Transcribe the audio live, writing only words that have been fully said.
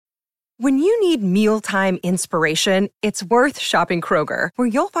When you need mealtime inspiration, it's worth shopping Kroger, where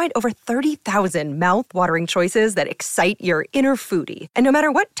you'll find over 30,000 mouth-watering choices that excite your inner foodie. And no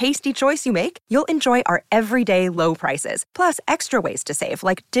matter what tasty choice you make, you'll enjoy our everyday low prices, plus extra ways to save,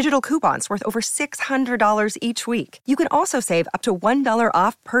 like digital coupons worth over $600 each week. You can also save up to $1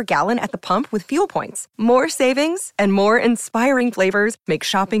 off per gallon at the pump with fuel points. More savings and more inspiring flavors make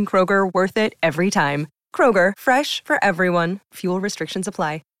shopping Kroger worth it every time. Kroger, fresh for everyone. Fuel restrictions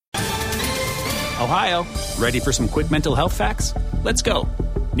apply. Ohio, ready for some quick mental health facts? Let's go.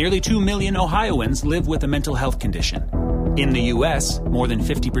 Nearly 2 million Ohioans live with a mental health condition. In the U.S., more than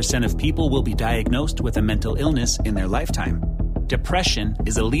 50% of people will be diagnosed with a mental illness in their lifetime. Depression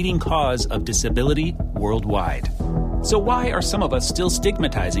is a leading cause of disability worldwide. So why are some of us still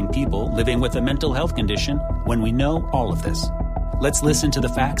stigmatizing people living with a mental health condition when we know all of this? Let's listen to the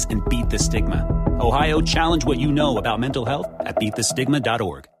facts and beat the stigma. Ohio, challenge what you know about mental health at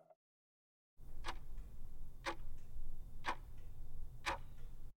beatthestigma.org.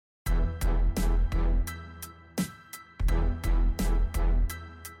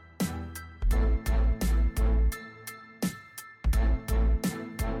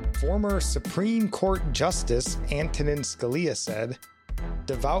 Former Supreme Court Justice Antonin Scalia said,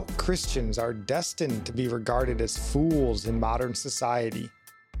 "Devout Christians are destined to be regarded as fools in modern society.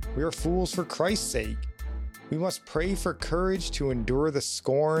 We are fools for Christ's sake. We must pray for courage to endure the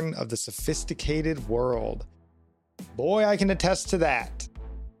scorn of the sophisticated world." Boy, I can attest to that.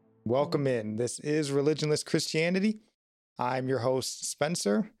 Welcome in. This is Religionless Christianity. I'm your host,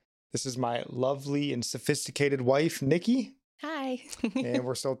 Spencer. This is my lovely and sophisticated wife, Nikki. Hi. And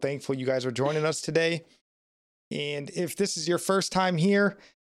we're so thankful you guys are joining us today. And if this is your first time here,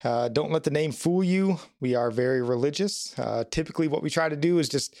 don't let the name fool you. We are very religious. Typically, what we try to do is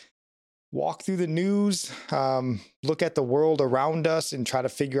just walk through the news, look at the world around us, and try to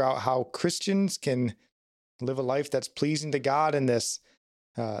figure out how Christians can live a life that's pleasing to God in this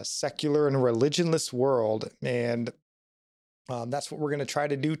secular and religionless world. And that's what we're going to try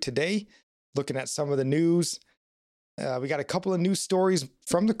to do today, looking at some of the news. We got a couple of news stories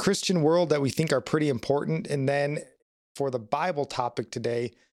from the Christian world that we think are pretty important. And then for the Bible topic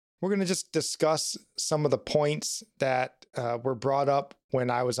today, we're going to just discuss some of the points that were brought up when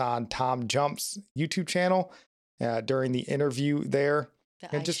I was on Tom Jump's YouTube channel during the interview there.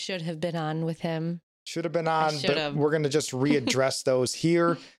 I should have been on with him. Should have been on, but we're going to just readdress those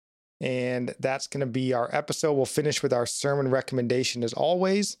here. And that's going to be our episode. We'll finish with our sermon recommendation as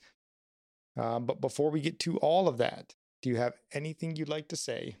always. But before we get to all of that, do you have anything you'd like to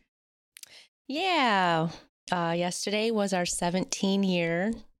say? Yeah. Yesterday was our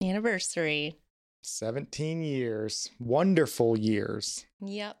 17-year anniversary. 17 years. Wonderful years.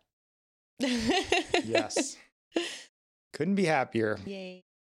 Yep. Yes. Couldn't be happier. Yay.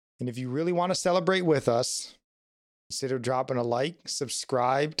 And if you really want to celebrate with us, consider dropping a like,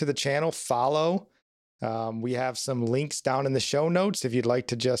 subscribe to the channel, follow. We have some links down in the show notes if you'd like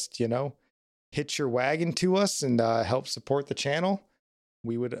to just, hitch your wagon to us and help support the channel.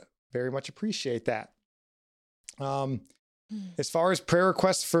 We would very much appreciate that. As far as prayer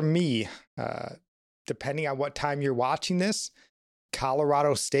requests for me, depending on what time you're watching this,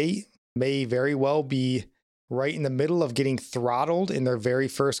 Colorado State may very well be right in the middle of getting throttled in their very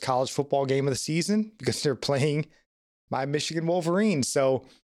first college football game of the season because they're playing my Michigan Wolverines. So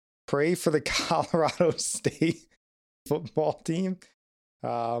pray for the Colorado State football team.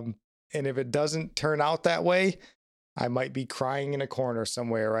 And if it doesn't turn out that way, I might be crying in a corner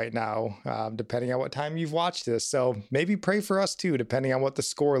somewhere right now, depending on what time you've watched this. So maybe pray for us too, depending on what the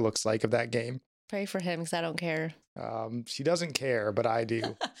score looks like of that game. Pray for him because I don't care. She doesn't care, but I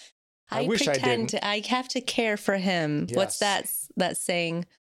do. I wish I didn't. I have to care for him. Yes. What's that saying?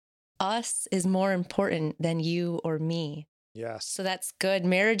 Us is more important than you or me. Yes. So that's good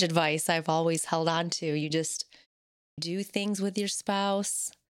marriage advice I've always held on to. You just do things with your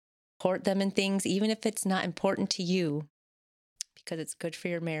spouse, support them in things, even if it's not important to you, because it's good for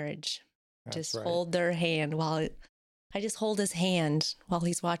your marriage. That's just right. hold their hand I just hold his hand while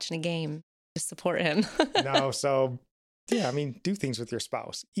he's watching a game. Just support him. No, so yeah, I mean, do things with your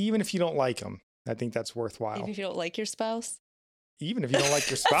spouse, even if you don't like them. I think that's worthwhile. Even if you don't like your spouse? Even if you don't like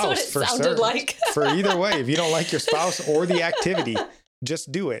your spouse, That's what it sounded like. For either way, if you don't like your spouse or the activity,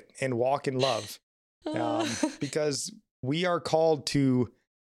 just do it and walk in love. Because we are called to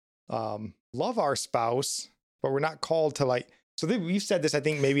love our spouse, but we're not called to we've said this, I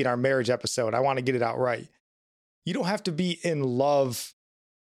think maybe in our marriage episode. I want to get it out right. You don't have to be in love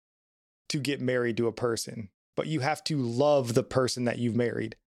to get married to a person, but you have to love the person that you've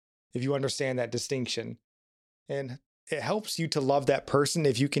married, if you understand that distinction. And it helps you to love that person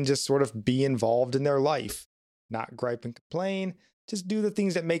if you can just sort of be involved in their life, not gripe and complain, just do the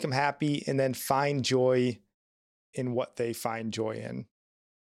things that make them happy and then find joy in what they find joy in.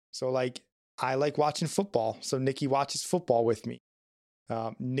 So like, I like watching football. So Nikki watches football with me.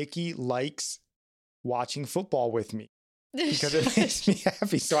 Nikki likes watching football with me because it makes me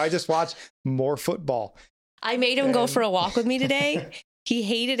happy. So I just watch more football. I made him go for a walk with me today. He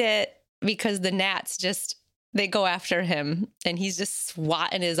hated it because the gnats they go after him and he's just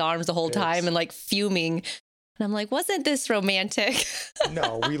swatting his arms the whole time and like fuming. And I'm like, wasn't this romantic?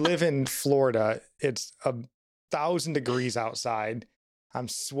 No, we live in Florida. It's 1,000 degrees outside. I'm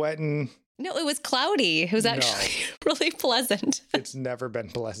sweating. No, it was cloudy. It was actually really pleasant. It's never been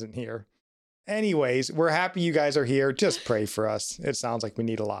pleasant here. Anyways, we're happy you guys are here. Just pray for us. It sounds like we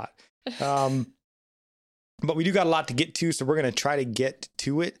need a lot. But we do got a lot to get to, so we're going to try to get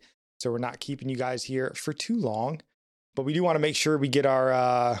to it. So we're not keeping you guys here for too long. But we do want to make sure we get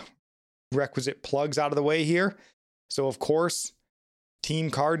our requisite plugs out of the way here. So, of course,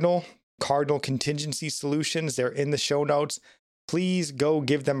 Team Cardinal Contingency Solutions, they're in the show notes. Please go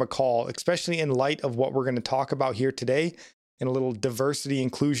give them a call, especially in light of what we're going to talk about here today in a little diversity,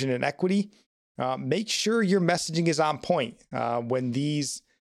 inclusion, and equity. Make sure your messaging is on point when these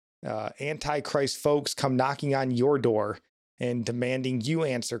Antichrist folks come knocking on your door and demanding you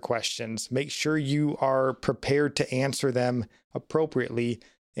answer questions. Make sure you are prepared to answer them appropriately,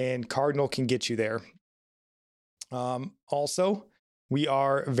 and Cardinal can get you there. Also, we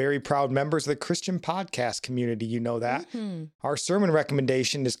are very proud members of the Christian podcast community. You know that. Mm-hmm. Our sermon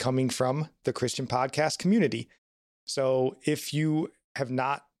recommendation is coming from the Christian podcast community. So if you have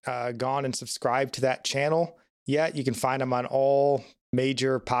not gone and subscribed to that channel yet, you can find them on all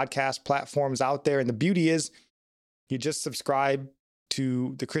major podcast platforms out there. And the beauty is you just subscribe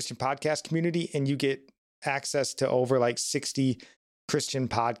to the Christian podcast community and you get access to over like 60 Christian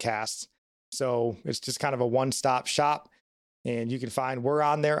podcasts. So it's just kind of a one-stop shop. And you can find we're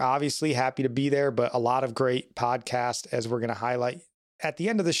on there, obviously happy to be there, but a lot of great podcasts as we're going to highlight at the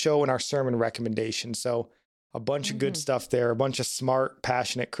end of the show in our sermon recommendation. So a bunch of good stuff there, a bunch of smart,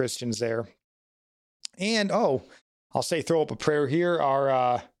 passionate Christians there. And, I'll say throw up a prayer here.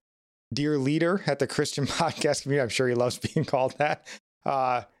 Our dear leader at the Christian podcast community, I'm sure he loves being called that,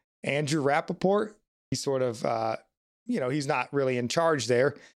 Andrew Rappaport. He's sort of, he's not really in charge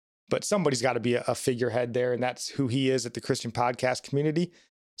there, but somebody's got to be a figurehead there, and that's who he is at the Christian podcast community.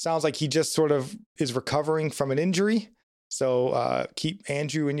 Sounds like he just sort of is recovering from an injury. So keep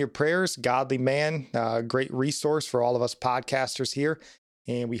Andrew in your prayers. Godly man, great resource for all of us podcasters here.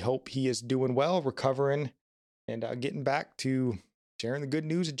 And we hope he is doing well, recovering, and getting back to sharing the good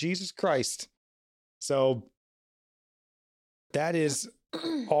news of Jesus Christ. So that is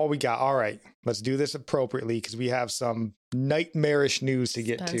all we got. All right, let's do this appropriately because we have some nightmarish news to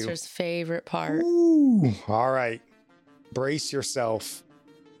get to. Spencer's favorite part. Ooh, all right. Brace yourself.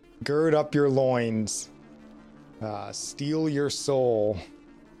 Gird up your loins. Steel your soul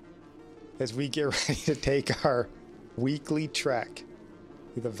as we get ready to take our weekly trek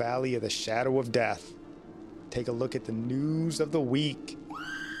through the valley of the shadow of death. Take a look at the news of the week.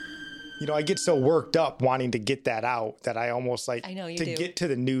 I get so worked up wanting to get that out that I almost I know you do. Get to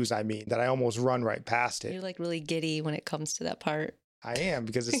the news, that I almost run right past it. You're like really giddy when it comes to that part. I am,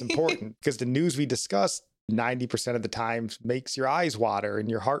 because it's important. Because the news we discuss 90% of the time makes your eyes water and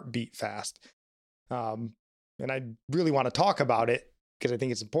your heart beat fast. And I really want to talk about it because I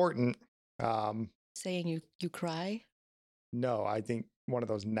think it's important. Saying you cry? No, I think one of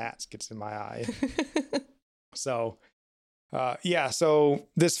those gnats gets in my eye. So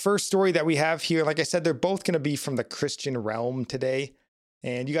this first story that we have here, like I said, they're both going to be from the Christian realm today.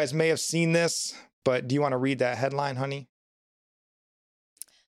 And you guys may have seen this, but do you want to read that headline, honey?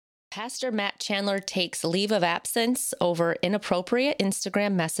 Pastor Matt Chandler takes leave of absence over inappropriate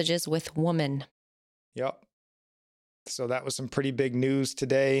Instagram messages with woman. Yep. So that was some pretty big news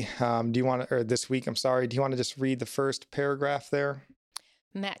today. This week, I'm sorry. Do you want to just read the first paragraph there?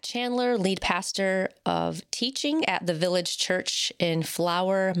 Matt Chandler, lead pastor of teaching at the Village Church in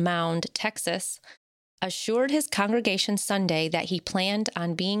Flower Mound, Texas, assured his congregation Sunday that he planned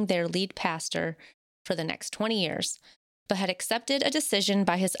on being their lead pastor for the next 20 years, but had accepted a decision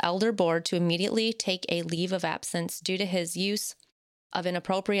by his elder board to immediately take a leave of absence due to his use of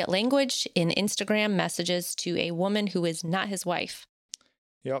inappropriate language in Instagram messages to a woman who is not his wife.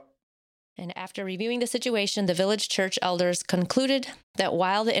 Yep. And after reviewing the situation, the Village Church elders concluded that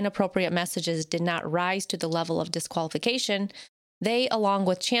while the inappropriate messages did not rise to the level of disqualification, they, along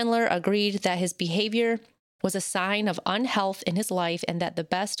with Chandler, agreed that his behavior was a sign of unhealth in his life and that the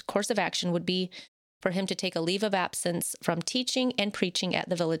best course of action would be for him to take a leave of absence from teaching and preaching at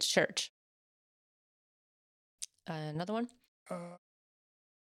the village church. Another one?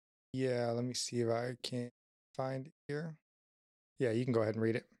 Yeah, let me see if I can find it here. Yeah, you can go ahead and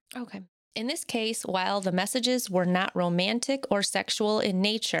read it. Okay. In this case, while the messages were not romantic or sexual in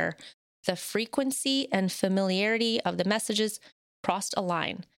nature, the frequency and familiarity of the messages crossed a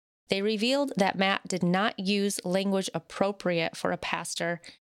line. They revealed that Matt did not use language appropriate for a pastor,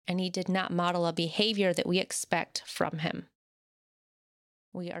 and he did not model a behavior that we expect from him.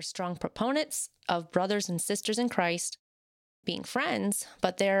 We are strong proponents of brothers and sisters in Christ being friends,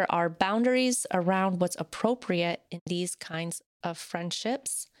 but there are boundaries around what's appropriate in these kinds of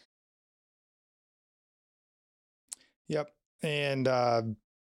friendships. Yep. And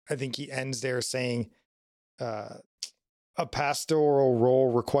I think he ends there saying a pastoral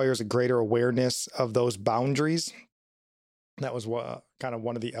role requires a greater awareness of those boundaries. That was what kind of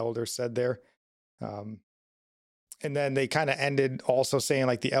one of the elders said there. And then they kind of ended also saying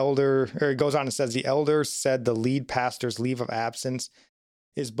like the elder, or it goes on and says the elder said the lead pastor's leave of absence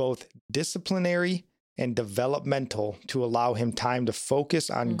is both disciplinary and developmental to allow him time to focus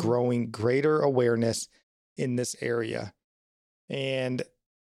on growing greater awareness in this area. And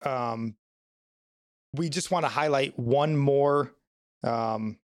we just want to highlight one more,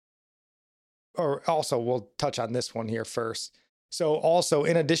 or also we'll touch on this one here first. So also,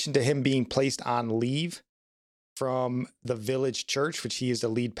 in addition to him being placed on leave from the village church, which he is the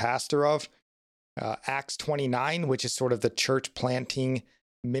lead pastor of, Acts 29, which is sort of the church planting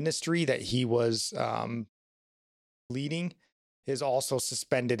ministry that he was leading, has also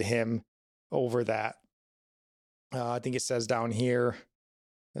suspended him over that. I think it says down here,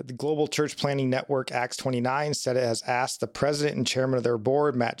 the Global Church Planting Network, Acts 29, said it has asked the president and chairman of their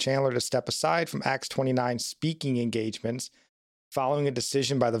board, Matt Chandler, to step aside from Acts 29 speaking engagements following a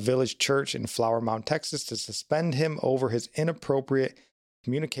decision by the village church in Flower Mound, Texas, to suspend him over his inappropriate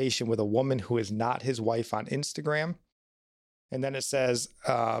communication with a woman who is not his wife on Instagram. And then it says,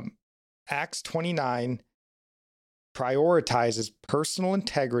 Acts 29 prioritizes personal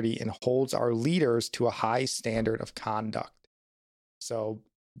integrity and holds our leaders to a high standard of conduct. So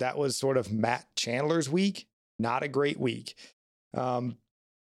that was sort of Matt Chandler's week. Not a great week. But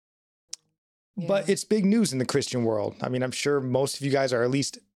it's big news in the Christian world. I mean, I'm sure most of you guys are at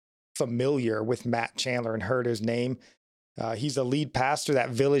least familiar with Matt Chandler and heard his name. He's a lead pastor. That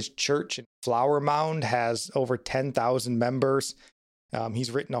village church in Flower Mound has over 10,000 members.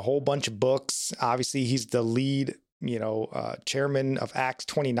 He's written a whole bunch of books. Obviously, he's the lead, chairman of Acts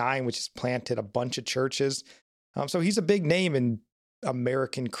 29, which has planted a bunch of churches. So he's a big name in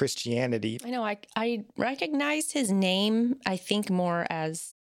American Christianity. I know. I recognized his name, I think, more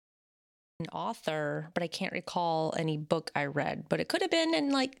as an author, but I can't recall any book I read. But it could have been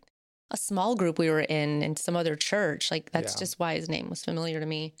in like a small group we were in some other church. Like that's just why his name was familiar to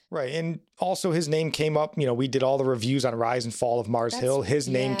me. Right. And also his name came up, we did all the reviews on Rise and Fall of Mars Hill. His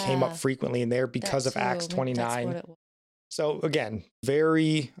name came up frequently in there because of Acts 29. So again,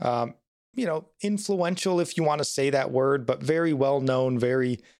 very, influential, if you want to say that word, but very well-known,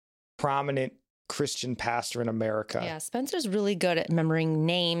 very prominent Christian pastor in America. Yeah. Spencer's really good at remembering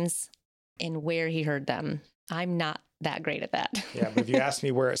names and where he heard them. I'm not that great at that. Yeah, but if you ask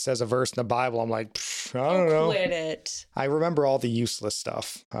me where it says a verse in the Bible, I'm like, I don't know. Quit it. I remember all the useless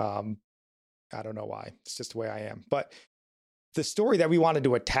stuff. I don't know why. It's just the way I am. But the story that we wanted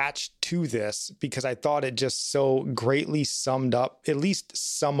to attach to this, because I thought it just so greatly summed up at least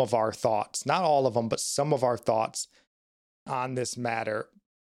some of our thoughts, not all of them, but some of our thoughts on this matter.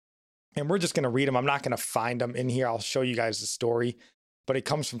 And we're just going to read them. I'm not going to find them in here. I'll show you guys the story, but it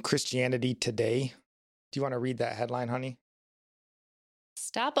comes from Christianity Today. Do you want to read that headline, honey?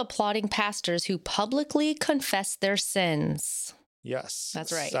 Stop applauding pastors who publicly confess their sins. Yes.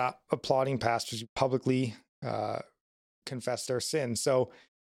 That's right. Stop applauding pastors who publicly confess their sins. So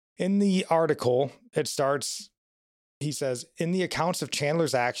in the article, it starts, he says, in the accounts of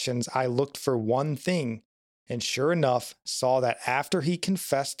Chandler's actions, I looked for one thing, and sure enough, saw that after he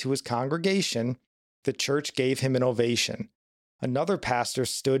confessed to his congregation, the church gave him an ovation. Another pastor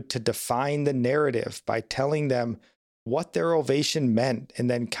stood to define the narrative by telling them what their ovation meant, and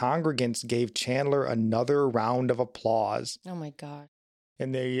then congregants gave Chandler another round of applause. Oh my God.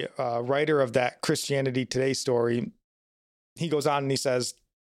 And the writer of that Christianity Today story, he goes on and he says,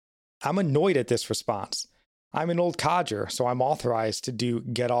 I'm annoyed at this response. I'm an old codger, so I'm authorized to do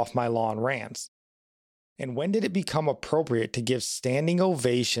get off my lawn rants. And when did it become appropriate to give standing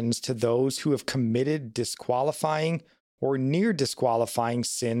ovations to those who have committed disqualifying or near disqualifying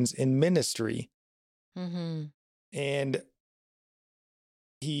sins in ministry? Mm-hmm. And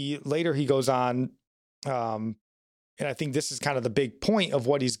he goes on And I think this is kind of the big point of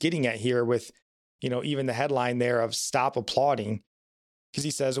what he's getting at here with, even the headline there of stop applauding. Because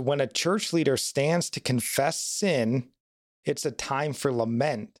he says, when a church leader stands to confess sin, it's a time for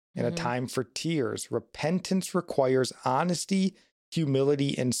lament and a time for tears. Repentance requires honesty,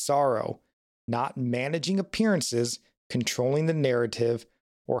 humility, and sorrow, not managing appearances, controlling the narrative,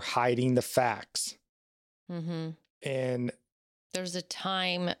 or hiding the facts. And there's a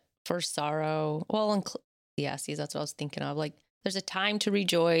time for sorrow. Well, yes, that's what I was thinking of. Like, there's a time to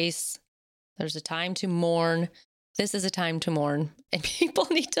rejoice. There's a time to mourn. This is a time to mourn. And people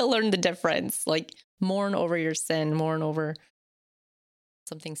need to learn the difference. Like, mourn over your sin, mourn over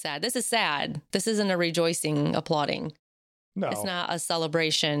something sad. This is sad. This isn't a rejoicing, applauding. No. It's not a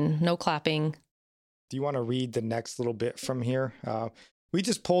celebration. No clapping. Do you want to read the next little bit from here? We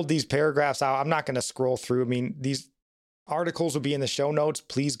just pulled these paragraphs out. I'm not going to scroll through. I mean, these articles will be in the show notes.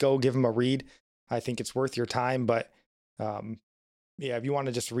 Please go give them a read. I think it's worth your time. But if you want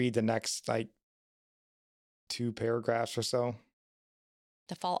to just read the next 2 paragraphs or so.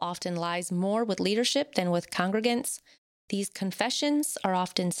 The fault often lies more with leadership than with congregants. These confessions are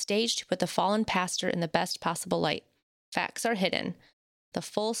often staged to put the fallen pastor in the best possible light. Facts are hidden. The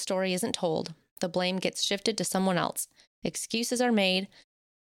full story isn't told. The blame gets shifted to someone else. Excuses are made.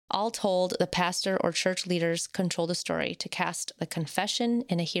 All told, the pastor or church leaders control the story to cast the confession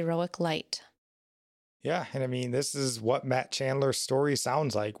in a heroic light. Yeah, and I mean, this is what Matt Chandler's story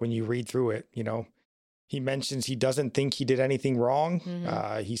sounds like when you read through it. He mentions he doesn't think he did anything wrong.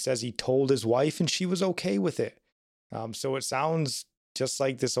 He says he told his wife and she was okay with it. So it sounds just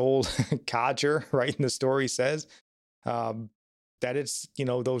like this old codger, right, in the story says, that it's,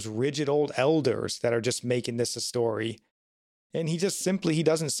 those rigid old elders that are just making this a story. And he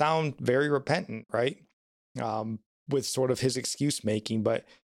doesn't sound very repentant, right? With sort of his excuse making, but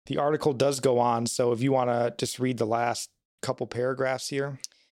the article does go on. So if you want to just read the last couple paragraphs here.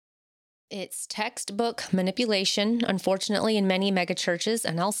 It's textbook manipulation. Unfortunately, in many megachurches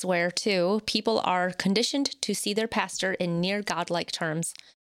and elsewhere too, people are conditioned to see their pastor in near godlike terms.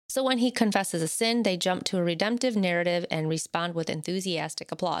 So when he confesses a sin, they jump to a redemptive narrative and respond with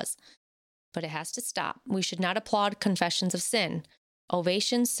enthusiastic applause. But it has to stop. We should not applaud confessions of sin.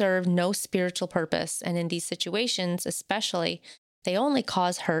 Ovations serve no spiritual purpose, and in these situations especially, they only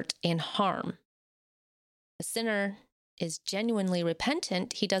cause hurt and harm. A sinner is genuinely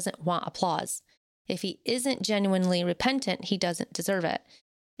repentant, he doesn't want applause. If he isn't genuinely repentant, he doesn't deserve it.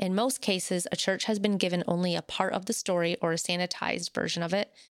 In most cases, a church has been given only a part of the story or a sanitized version of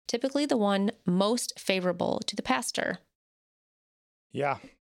it, typically the one most favorable to the pastor. Yeah,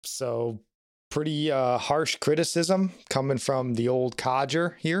 so pretty harsh criticism coming from the old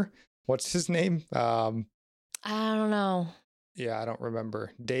codger here. What's his name? I don't know. Yeah, I don't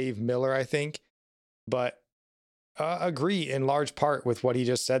remember. Dave Miller, I think. But agree in large part with what he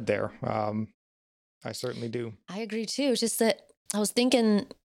just said there. I certainly do. I agree too. It's just that I was thinking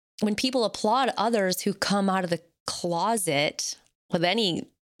when people applaud others who come out of the closet with any,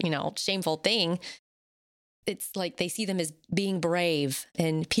 shameful thing, it's like they see them as being brave,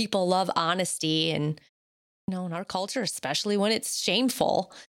 and people love honesty. And, in our culture, especially when it's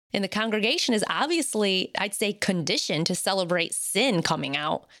shameful, and the congregation is obviously, I'd say, conditioned to celebrate sin coming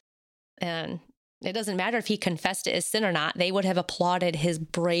out. And it doesn't matter if he confessed it as sin or not. They would have applauded his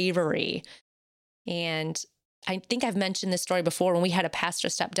bravery. And I think I've mentioned this story before when we had a pastor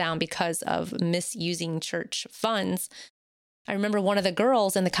step down because of misusing church funds. I remember one of the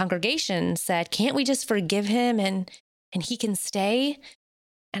girls in the congregation said, "Can't we just forgive him and he can stay?"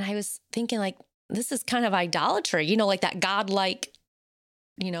 And I was thinking, this is kind of idolatry, like that godlike,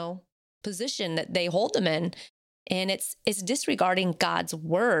 position that they hold them in. And it's disregarding God's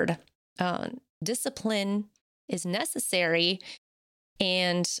word. Discipline is necessary,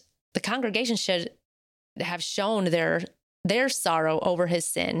 and the congregation should have shown their sorrow over his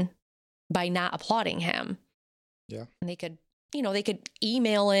sin by not applauding him. Yeah. And they could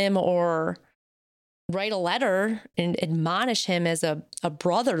email him or write a letter and admonish him as a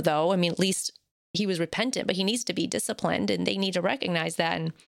brother, though. I mean, at least he was repentant, but he needs to be disciplined, and they need to recognize that.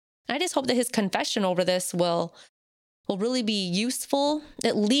 And I just hope that his confession over this will really be useful.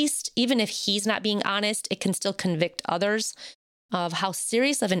 At least, even if he's not being honest, it can still convict others of how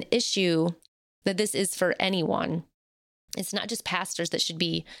serious of an issue that this is for anyone. It's not just pastors that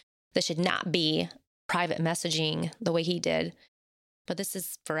should not be private messaging the way he did, but this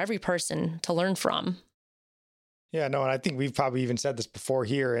is for every person to learn from. Yeah, no, and I think we've probably even said this before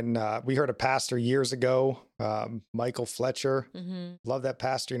here. And we heard a pastor years ago, Michael Fletcher. Love that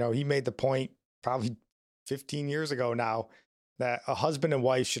pastor. He made the point probably 15 years ago now that a husband and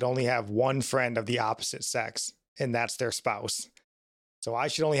wife should only have one friend of the opposite sex, and that's their spouse. So I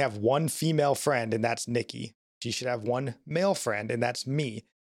should only have one female friend, and that's Nikki. She should have one male friend, and that's me.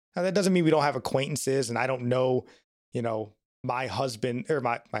 Now, that doesn't mean we don't have acquaintances, and I don't know, my husband or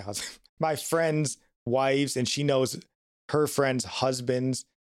my husband, my friends' wives, and she knows her friends' husbands,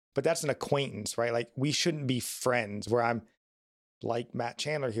 but that's an acquaintance, right? Like, we shouldn't be friends where I'm like Matt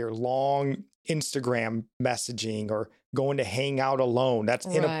Chandler here, long Instagram messaging or going to hang out alone. That's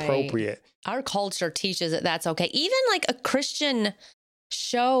inappropriate. Our culture teaches that that's okay. Even like a Christian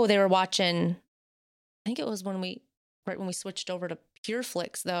show they were watching, I think it was right when we switched over to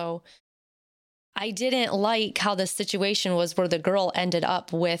PureFlix, though, I didn't like how the situation was where the girl ended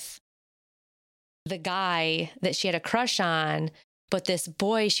up with the guy that she had a crush on, but this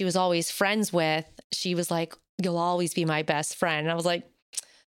boy she was always friends with, she was like, "You'll always be my best friend." And I was like,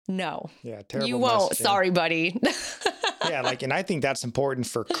 no, terrible. You won't. Messaging. Sorry, buddy. And I think that's important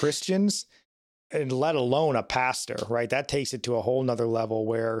for Christians, and let alone a pastor, right? That takes it to a whole nother level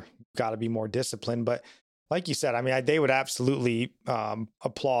where you've got to be more disciplined. But like you said, I mean, they would absolutely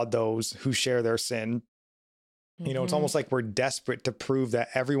applaud those who share their sin. It's almost like we're desperate to prove that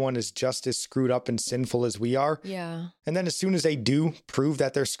everyone is just as screwed up and sinful as we are. Yeah. And then as soon as they do prove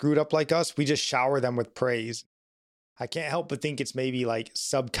that they're screwed up like us, we just shower them with praise. I can't help but think it's maybe like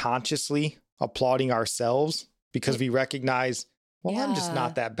subconsciously applauding ourselves because we recognize, I'm just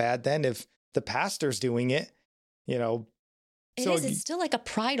not that bad then if the pastor's doing it, It's still like a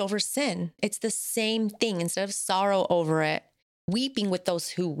pride over sin. It's the same thing. Instead of sorrow over it, weeping with those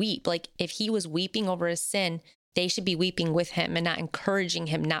who weep. Like if he was weeping over his sin, they should be weeping with him and not encouraging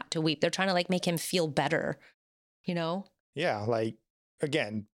him not to weep. They're trying to like make him feel better, Yeah. Like,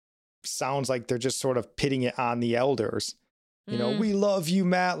 again, sounds like they're just sort of pitting it on the elders. We love you,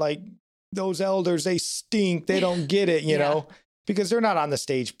 Matt. Like those elders, they stink. They don't get it, because they're not on the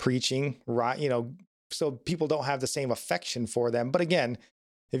stage preaching, right? So people don't have the same affection for them. But again,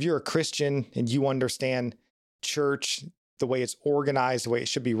 if you're a Christian and you understand church, the way it's organized, the way it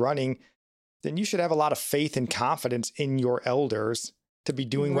should be running, then you should have a lot of faith and confidence in your elders to be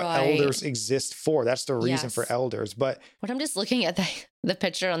doing what elders exist for. That's the reason for elders. But I'm just looking at the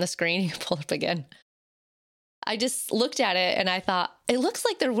picture on the screen, you pull up again. I just looked at it and I thought, it looks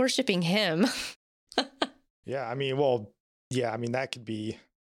like they're worshiping him. Yeah. I mean, that could be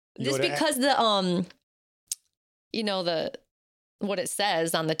just because what it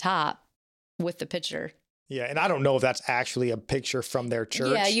says on the top with the picture. Yeah, and I don't know if that's actually a picture from their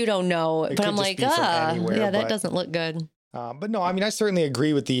church. Yeah, you don't know. But I'm like, that doesn't look good. But no, I mean, I certainly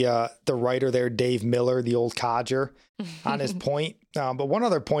agree with the writer there, Dave Miller, the old codger, on his point. But one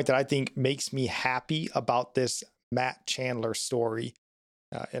other point that I think makes me happy about this Matt Chandler story,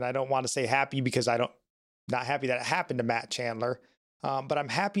 and I don't want to say happy because not happy that it happened to Matt Chandler, but I'm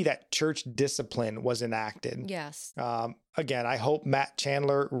happy that church discipline was enacted. Yes. Again, I hope Matt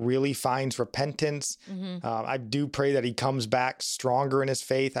Chandler really finds repentance. I do pray that he comes back stronger in his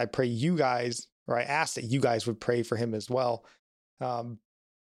faith. I pray I ask that you guys would pray for him as well.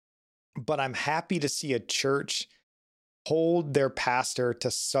 But I'm happy to see a church hold their pastor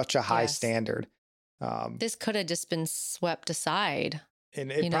to such a high standard. This could have just been swept aside.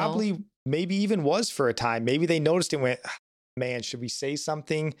 And it probably maybe even was for a time. Maybe they noticed it and went, man, should we say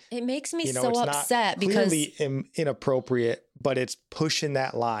something? It makes me so upset because clearly inappropriate, but it's pushing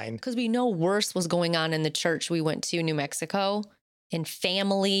that line. Because we know worse was going on in the church we went to, New Mexico, in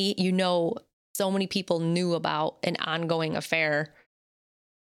family. So many people knew about an ongoing affair.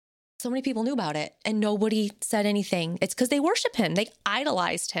 So many people knew about it and nobody said anything. It's because they worship him. They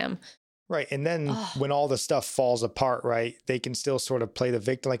idolized him. Right. And then when all the stuff falls apart, right, they can still sort of play the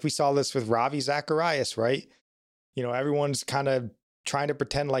victim. Like we saw this with Ravi Zacharias, right? Everyone's kind of trying to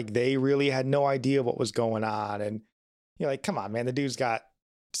pretend like they really had no idea what was going on. And you're like, come on, man, the dude's got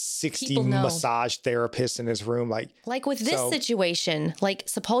 60 massage therapists in his room. Like with this situation, like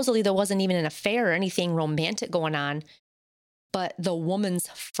supposedly there wasn't even an affair or anything romantic going on, but the woman's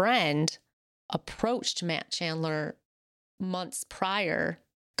friend approached Matt Chandler months prior,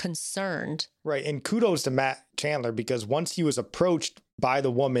 concerned. Right. And kudos to Matt Chandler, because once he was approached by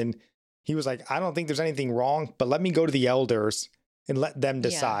the woman, he was like, I don't think there's anything wrong, but let me go to the elders and let them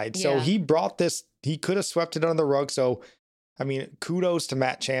decide. So he brought this, he could have swept it under the rug. So, I mean, kudos to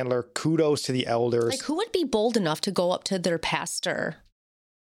Matt Chandler, kudos to the elders. Like, who would be bold enough to go up to their pastor?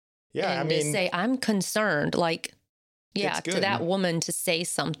 Yeah, and say, I'm concerned. Like, to that woman to say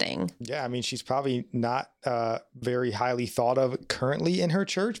something. Yeah, I mean, she's probably not very highly thought of currently in her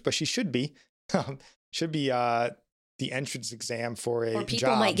church, but she should be. Should be the entrance exam for a job. Or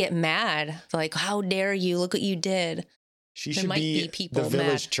people might get mad. Like, how dare you? Look what you did. She There should might be be people the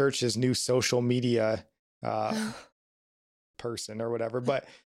Village mad. Church's new social media person or whatever. But,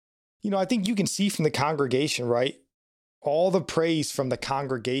 I think you can see from the congregation, right? All the praise from the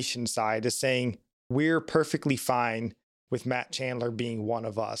congregation side is saying, we're perfectly fine with Matt Chandler being one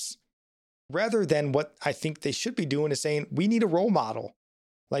of us. Rather than what I think they should be doing is saying, we need a role model.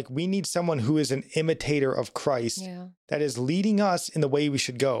 Like, we need someone who is an imitator of Christ that is leading us in the way we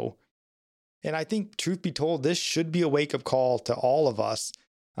should go. And I think, truth be told, this should be a wake-up call to all of us.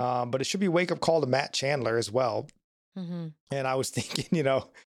 But it should be a wake-up call to Matt Chandler as well. Mm-hmm. And I was thinking,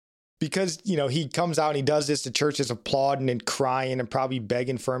 because, he comes out and he does this, the church is applauding and crying and probably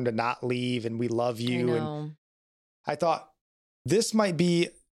begging for him to not leave. And we love you. And I thought this might be,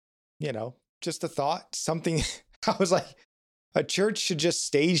 just a thought, something. I was like, a church should just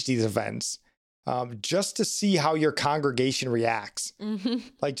stage these events just to see how your congregation reacts. Mm-hmm.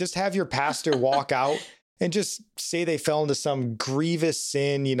 Like, just have your pastor walk out and just say they fell into some grievous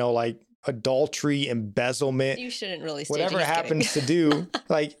sin, like adultery, embezzlement. You shouldn't really stage whatever happens to do,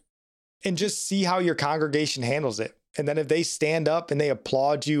 and just see how your congregation handles it. And then if they stand up and they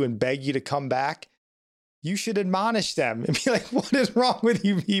applaud you and beg you to come back, you should admonish them and be like, what is wrong with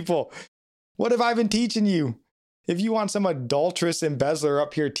you people? What have I been teaching you? If you want some adulterous embezzler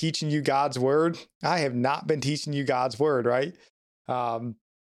up here teaching you God's word, I have not been teaching you God's word, right?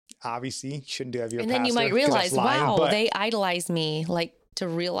 Obviously, you shouldn't have your pastor. And then you might realize, wow, they idolize me. Like, to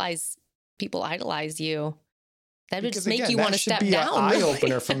realize people idolize you. That would just make you want to step down. That should be an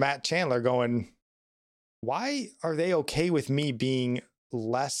eye-opener for Matt Chandler going, why are they okay with me being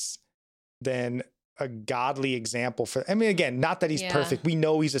less than a godly example for, again, not that he's perfect. We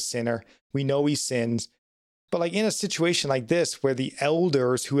know he's a sinner. We know he sins. But like in a situation like this, where the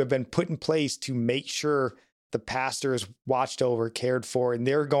elders who have been put in place to make sure the pastor is watched over, cared for, and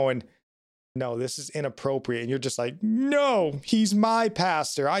they're going, no, this is inappropriate. And you're just like, no, he's my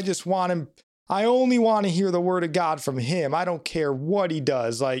pastor. I just want him. I only want to hear the word of God from him. I don't care what he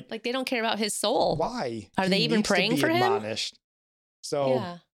does. Like they don't care about his soul. Why? Are they even praying for him? So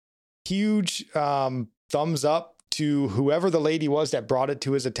huge thumbs up to whoever the lady was that brought it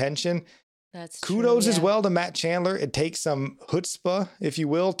to his attention. That's kudos true, as well to Matt Chandler. It takes some chutzpah, if you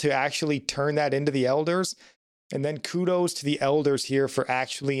will, to actually turn that into the elders. And then kudos to the elders here for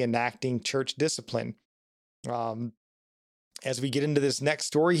actually enacting church discipline. As we get into this next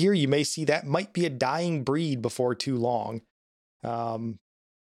story here, you may see that might be a dying breed before too long. But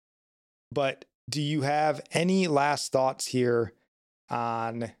do you have any last thoughts here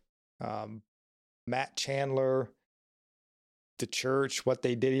on Matt Chandler, the church, what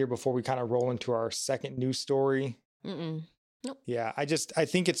they did here before we kind of roll into our second news story? Nope. Yeah, I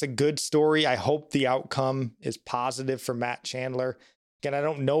think it's a good story. I hope the outcome is positive for Matt Chandler. Again, I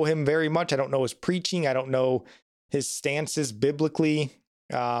don't know him very much. I don't know his preaching. I don't know his stances biblically.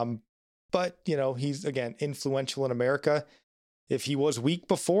 But, he's, again, influential in America. If he was weak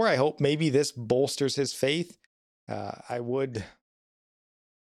before, I hope maybe this bolsters his faith. That's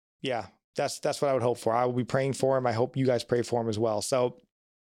what I would hope for. I will be praying for him. I hope you guys pray for him as well. So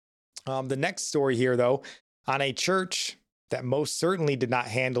the next story here, though, on a church that most certainly did not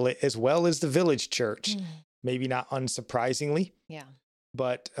handle it as well as the Village Church, maybe not unsurprisingly. Yeah.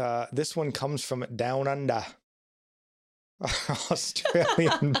 But this one comes from down under.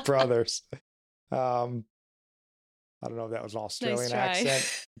 Australian brothers. I don't know if that was an Australian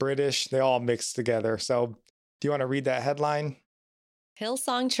accent, British, they all mixed together. So do you want to read that headline?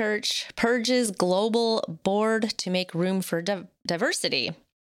 Hillsong Church purges global board to make room for diversity.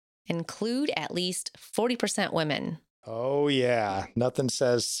 Include at least 40% women. Oh, yeah. Nothing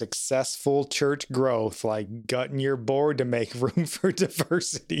says successful church growth like gutting your board to make room for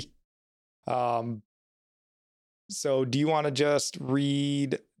diversity. So do you want to just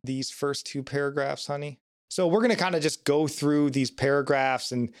read these first two paragraphs, honey? So we're going to kind of just go through these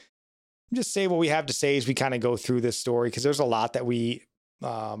paragraphs and just say what we have to say as we kind of go through this story, because there's a lot that we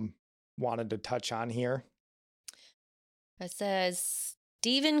wanted to touch on here. It says,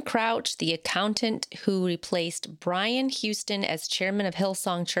 Stephen Crouch, the accountant who replaced Brian Houston as chairman of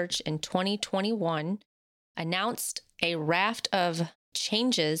Hillsong Church in 2021, announced a raft of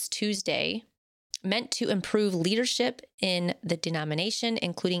changes Tuesday meant to improve leadership in the denomination,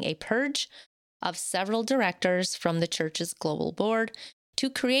 including a purge of several directors from the church's global board to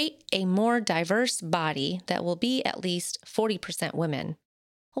create a more diverse body that will be at least 40% women.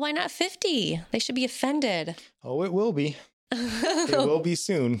 Well, why not 50? They should be offended. Oh, it will be. It will be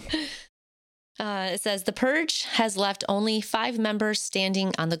soon. It says the purge has left only 5 members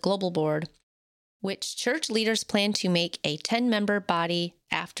standing on the global board, which church leaders plan to make a 10-member body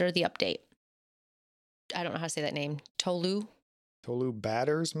after the update. I don't know how to say that name. Tolu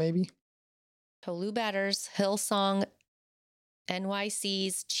Batters, maybe? Batters, Hillsong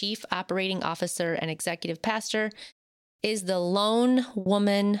NYC's chief operating officer and executive pastor, is the lone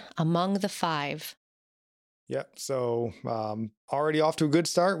woman among the five. Yep. So already off to a good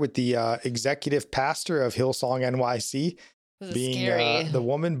start with the executive pastor of Hillsong NYC being the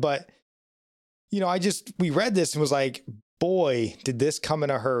woman. But, we read this and was like, boy, did this come in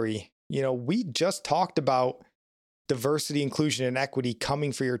a hurry. We just talked about diversity, inclusion, and equity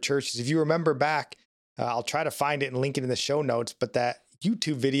coming for your churches. If you remember back, I'll try to find it and link it in the show notes, but that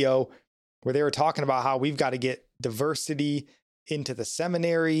YouTube video where they were talking about how we've got to get diversity into the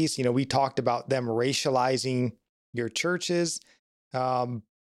seminaries. We talked about them racializing your churches.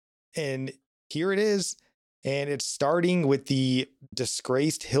 And here it is. And it's starting with the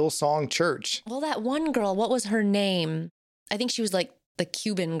disgraced Hillsong Church. Well, that one girl, what was her name? I think she was like the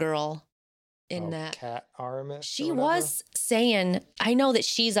Cuban girl in that. Kat Aramis. She was saying, I know that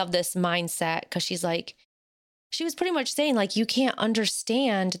she's of this mindset because she was pretty much saying like, you can't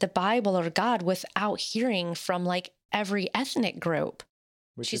understand the Bible or God without hearing from like every ethnic group.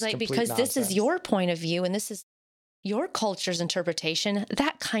 She's like, because nonsense. This is your point of view and this is your culture's interpretation,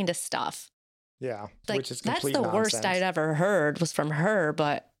 that kind of stuff. Yeah. Like, which is complete that's the nonsense. Worst I'd ever heard was from her,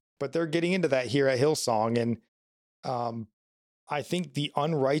 but they're getting into that here at Hillsong. And I think the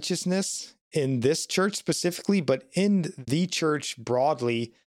unrighteousness in this church specifically, but in the church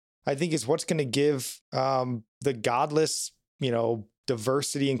broadly, I think is what's going to give the godless,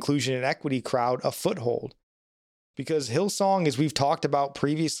 diversity, inclusion, and equity crowd a foothold. Because Hillsong, as we've talked about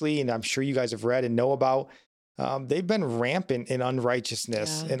previously, and I'm sure you guys have read and know about, they've been rampant in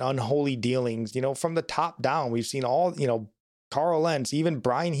unrighteousness and unholy dealings, from the top down. We've seen all, Carl Lentz, even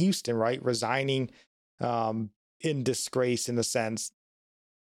Brian Houston, right, resigning in disgrace in a sense.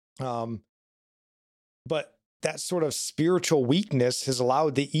 But that sort of spiritual weakness has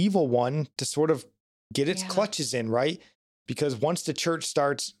allowed the evil one to sort of get its clutches in, right? Because once the church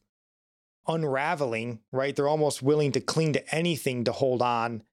starts unraveling, right, they're almost willing to cling to anything to hold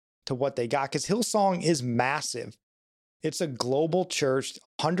on to what they got. Because Hillsong is massive. It's a global church,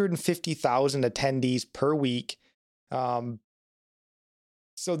 150,000 attendees per week. So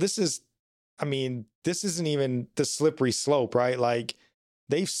this isn't even the slippery slope, right? Like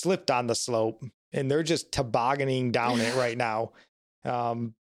they've slipped on the slope and they're just tobogganing down it right now.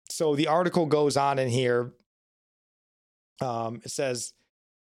 So the article goes on in here. It says,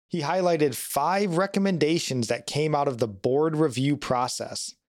 he highlighted 5 recommendations that came out of the board review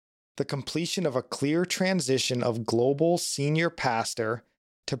process. The completion of a clear transition of global senior pastor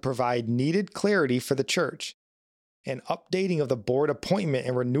to provide needed clarity for the church. An updating of the board appointment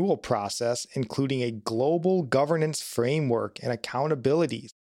and renewal process, including a global governance framework and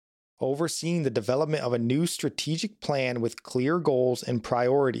accountabilities, overseeing the development of a new strategic plan with clear goals and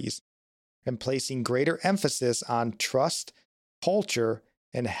priorities, and placing greater emphasis on trust, culture,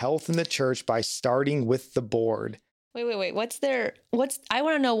 and health in the church by starting with the board. Wait. I want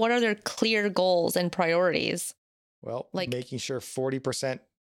to know, what are their clear goals and priorities? Well, like making sure 40%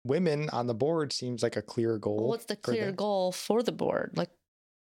 women on the board seems like a clear goal. Well, what's the clear goal for the board? Like,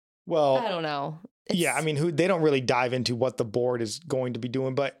 well, I don't know. They don't really dive into what the board is going to be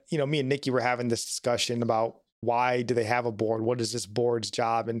doing, but me and Nikki were having this discussion about why do they have a board? What is this board's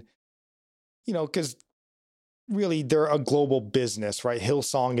job? And, because really they're a global business, right?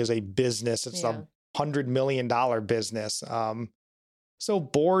 Hillsong is a business. It's a $100 million business. So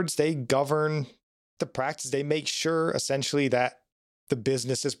boards, they govern the practice. They make sure essentially that the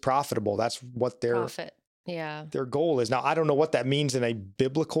business is profitable. That's what their goal is. Now, I don't know what that means in a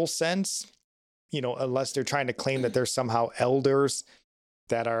biblical sense, unless they're trying to claim that there's somehow elders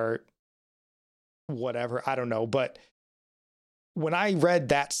that are whatever. I don't know. But when I read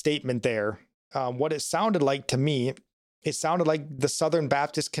that statement there, what it sounded like to me, it sounded like the Southern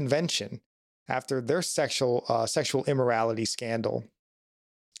Baptist Convention after their sexual immorality scandal.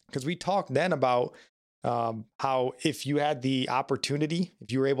 Because we talked then about how if you had the opportunity,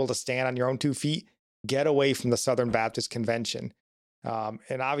 if you were able to stand on your own 2 feet, get away from the Southern Baptist Convention.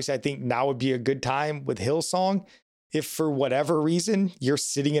 And obviously, I think now would be a good time with Hillsong. If for whatever reason you're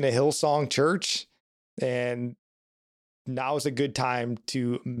sitting in a Hillsong church, and now is a good time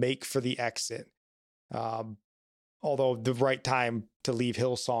to make for the exit. Although the right time to leave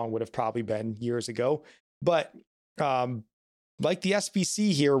Hillsong would have probably been years ago. But like the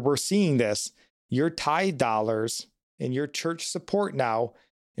SBC here, we're seeing this. Your tithe dollars and your church support now,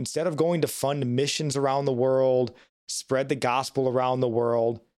 instead of going to fund missions around the world, spread the gospel around the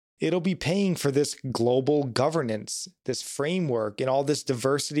world, it'll be paying for this global governance, this framework, and all this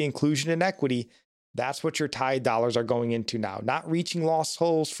diversity, inclusion, and equity That's what your tithe dollars are going into now, not reaching lost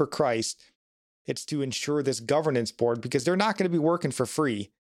souls for Christ. It's to ensure this governance board, because they're not going to be working for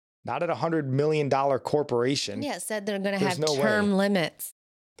free. Not at $100 million corporation. Yeah, it said they're going to have no term limits.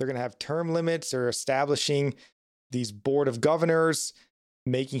 They're going to have term limits. They're establishing these board of governors,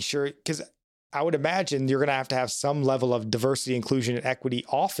 making sure, because I would imagine you're going to have some level of diversity, inclusion, and equity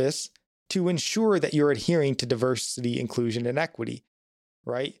office to ensure that you're adhering to diversity, inclusion, and equity,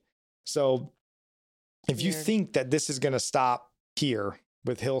 right? So if you think that this is going to stop here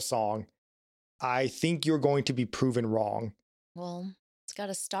with Hillsong, I think you're going to be proven wrong. Well, it's got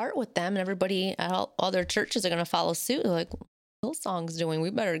to start with them, and everybody, all other churches are going to follow suit. They're like, Hillsong's doing, we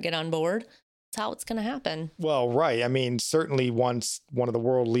better get on board. That's how it's going to happen. Well, right. I mean, certainly once one of the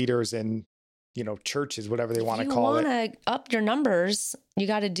world leaders in, churches, whatever they want to call it. If you want to up your numbers, you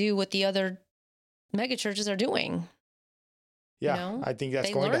got to do what the other mega churches are doing. Yeah, I think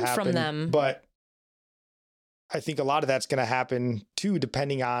that's going to happen. From them. But I think a lot of that's going to happen too,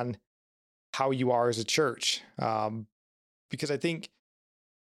 depending on how you are as a church. Because I think,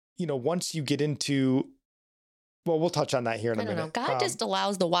 once you get into, well, we'll touch on that here in a minute. God just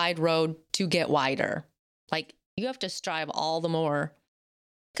allows the wide road to get wider. Like, you have to strive all the more,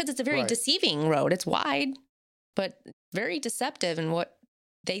 because it's a very deceiving road. It's wide, but very deceptive. And what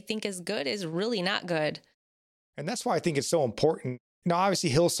they think is good is really not good. And that's why I think it's so important. Obviously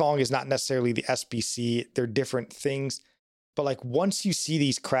Hillsong is not necessarily the SBC. They're different things. But like, once you see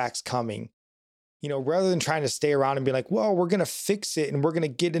these cracks coming, rather than trying to stay around and be like, well, we're going to fix it and we're going to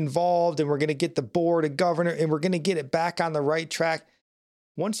get involved and we're going to get the board of governor and we're going to get it back on the right track.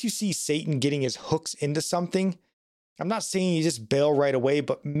 Once you see Satan getting his hooks into something, I'm not saying you just bail right away,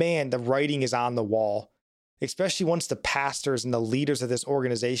 but man, the writing is on the wall, especially once the pastors and the leaders of this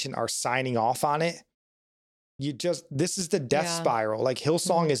organization are signing off on it. This is the death spiral. Like,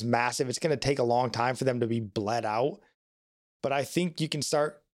 Hillsong is massive. It's going to take a long time for them to be bled out. But I think you can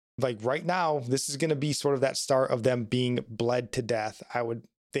start, like, right now, this is going to be sort of that start of them being bled to death, I would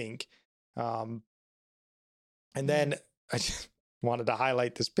think. And then I just wanted to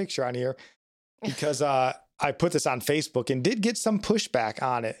highlight this picture on here because I put this on Facebook and did get some pushback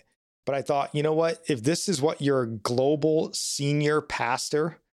on it. But I thought, you know what? If this is what your global senior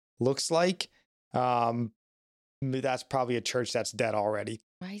pastor looks like, that's probably a church that's dead already.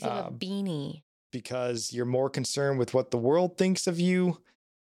 Why is it a beanie? Because you're more concerned with what the world thinks of you.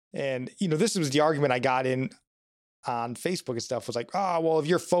 And, this was the argument I got in on Facebook and stuff, was like, well, if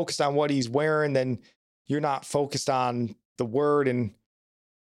you're focused on what he's wearing, then you're not focused on the word. And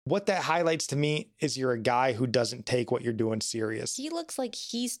what that highlights to me is you're a guy who doesn't take what you're doing serious. He looks like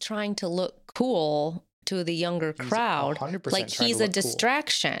he's trying to look cool to the younger crowd. 100% like he's a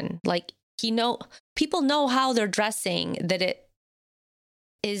distraction. Cool. Like, people know how they're dressing, that it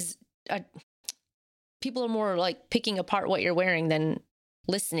is people are more like picking apart what you're wearing than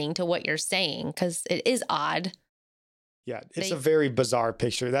listening to what you're saying, because it is odd. Yeah, it's a very bizarre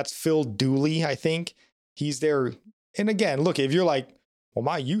picture. That's Phil Dooley, I think. He's there. And again, look, if you're like, well,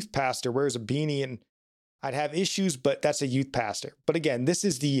 my youth pastor wears a beanie, and I'd have issues, but that's a youth pastor. But again, this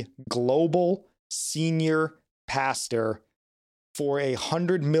is the global senior pastor for a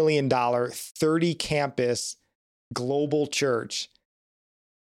 $100 million, 30 campus global church.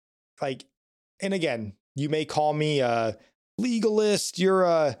 Like, and again, you may call me a legalist, you're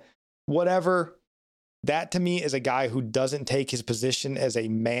a whatever. That to me is a guy who doesn't take his position as a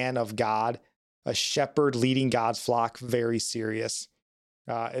man of God, a shepherd leading God's flock, very serious.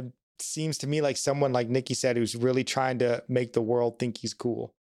 It seems to me like someone, like Nikki said, who's really trying to make the world think he's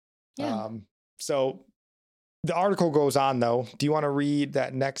cool. Yeah. So the article goes on, though. Do you want to read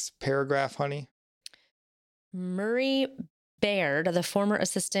that next paragraph, honey? Murray Baird, the former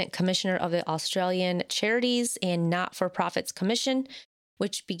assistant commissioner of the Australian Charities and Not-for-Profits Commission,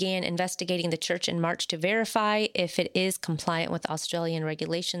 which began investigating the church in March to verify if it is compliant with Australian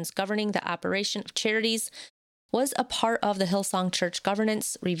regulations governing the operation of charities, was a part of the Hillsong Church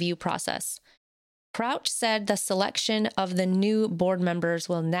governance review process. Crouch said the selection of the new board members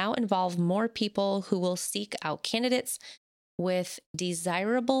will now involve more people who will seek out candidates with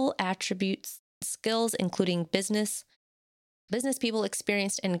desirable attributes, skills, including business people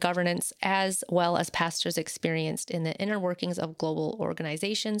experienced in governance, as well as pastors experienced in the inner workings of global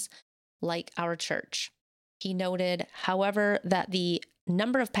organizations like our church. He noted, however, that the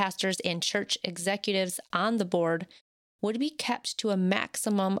number of pastors and church executives on the board would be kept to a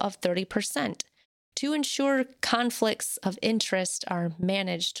maximum of 30% to ensure conflicts of interest are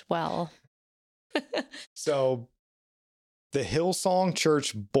managed well. So the Hillsong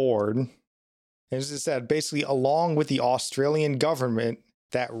Church board, as I said, basically along with the Australian government,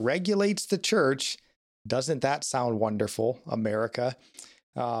 that regulates the church. Doesn't that sound wonderful, America?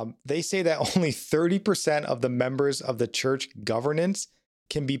 They say that only 30% of the members of the church governance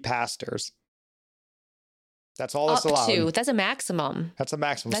can be pastors. That's all that's allowed. Up to. That's a maximum. That's a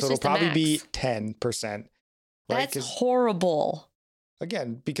maximum. That's so it'll just the probably max. be 10%. Right? That's 'Cause, horrible.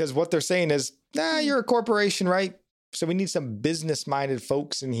 again, because what they're saying is, you're a corporation, right? So we need some business-minded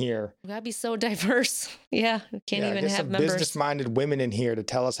folks in here. We gotta be so diverse. Yeah, we can't even get have some members. business-minded women in here to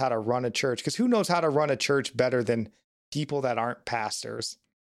tell us how to run a church. Because who knows how to run a church better than people that aren't pastors?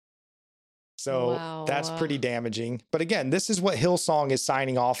 So Wow. that's pretty damaging. But again, this is what Hillsong is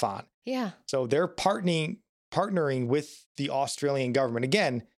signing off on. Yeah. So they're partnering with the Australian government.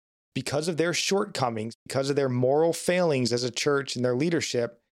 Again, because of their shortcomings, because of their moral failings as a church and their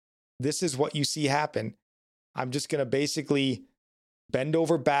leadership, this is what you see happen. I'm just going to basically bend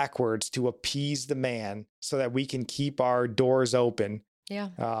over backwards to appease the man so that we can keep our doors open.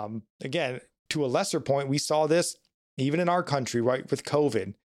 Yeah. Again, to a lesser point, we saw this even in our country, right, with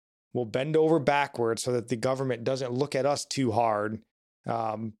COVID. We'll bend over backwards so that the government doesn't look at us too hard.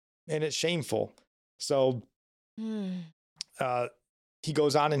 And it's shameful. So he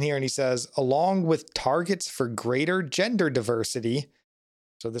goes on in here and he says, along with targets for greater gender diversity.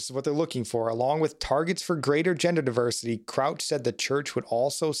 So this is what they're looking for. Along with targets for greater gender diversity, Crouch said the church would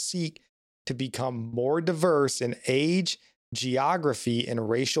also seek to become more diverse in age, geography,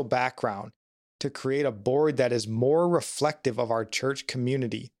 and racial background to create a board that is more reflective of our church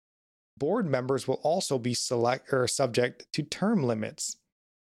community. Board members will also be subject to term limits.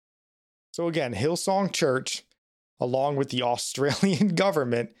 So again, Hillsong Church, along with the Australian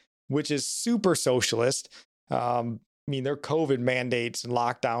government, which is super socialist, their COVID mandates and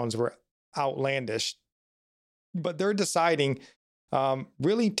lockdowns were outlandish, but they're deciding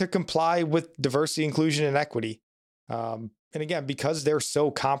really to comply with diversity, inclusion, and equity. And again, because they're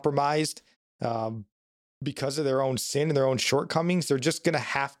so compromised, because of their own sin and their own shortcomings, they're just going to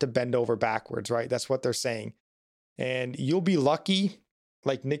have to bend over backwards, right? That's what they're saying. And you'll be lucky,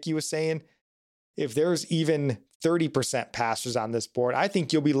 like Nikki was saying, if there's even 30% pastors on this board. I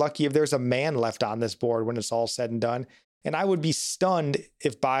think you'll be lucky if there's a man left on this board when it's all said and done. And I would be stunned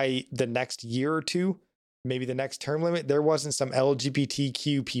if by the next year or two, maybe the next term limit, there wasn't some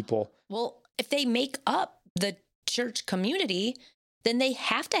LGBTQ people. Well, if they make up the church community, then they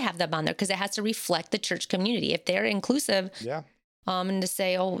have to have them on there because it has to reflect the church community. If they're inclusive, and to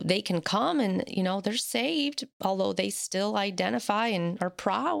say, they can come and, they're saved, although they still identify and are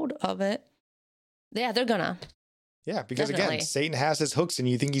proud of it. Yeah, they're gonna. Yeah, because Definitely. Again, Satan has his hooks and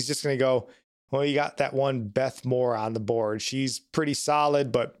you think he's just going to go, well, you got that one Beth Moore on the board. She's pretty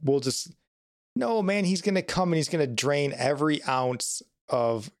solid, but no, man, he's going to come and he's going to drain every ounce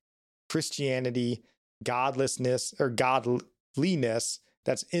of Christianity, godlessness, or godliness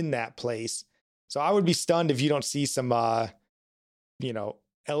that's in that place. So I would be stunned if you don't see some,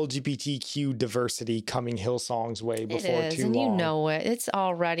 LGBTQ diversity coming Hillsong's way before it is, too and long. You know it. It's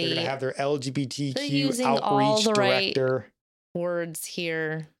already. They're going to have their LGBTQ They're using outreach all the director. Right words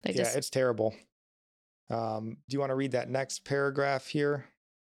here. It's terrible. Do you want to read that next paragraph here?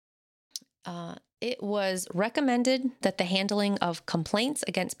 It was recommended that the handling of complaints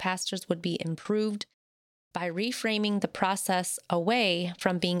against pastors would be improved by reframing the process away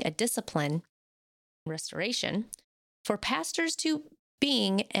from being a discipline, restoration, for pastors to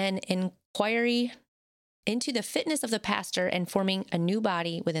being an inquiry into the fitness of the pastor and forming a new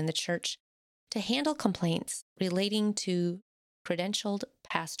body within the church to handle complaints relating to credentialed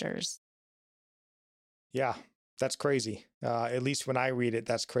pastors. Yeah, that's crazy. At least when I read it,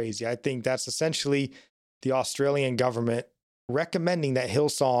 that's crazy. I think that's essentially the Australian government recommending that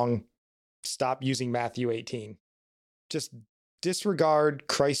Hillsong stop using Matthew 18. Just disregard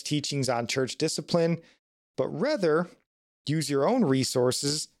Christ's teachings on church discipline, but rather use your own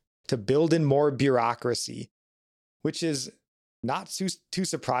resources to build in more bureaucracy, which is not too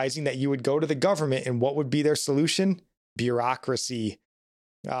surprising that you would go to the government and what would be their solution? Bureaucracy.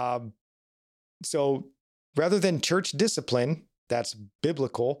 So rather than church discipline, that's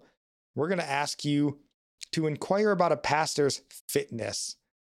biblical, we're going to ask you to inquire about a pastor's fitness.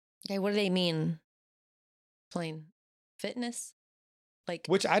 Okay, what do they mean? Plain fitness?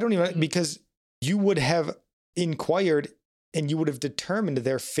 Which I don't even, because you would have inquired and you would have determined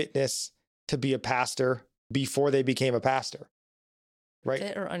their fitness to be a pastor before they became a pastor, right?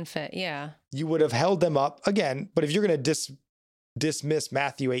 Fit or unfit, yeah. You would have held them up again, but if you're going to dismiss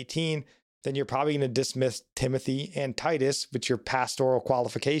Matthew 18, then you're probably going to dismiss Timothy and Titus with your pastoral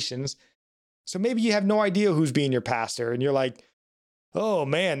qualifications. So maybe you have no idea who's being your pastor and you're like, oh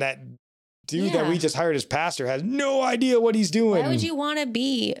man, that dude that we just hired as pastor has no idea what he's doing. Why would you want to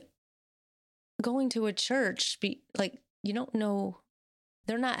be going to a church? You don't know.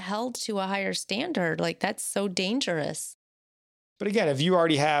 They're not held to a higher standard. Like, that's so dangerous. But again, if you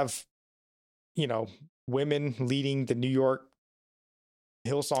already have, women leading the New York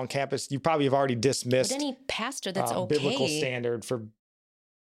Hillsong campus, you probably have already dismissed but any pastor that's okay. biblical standard for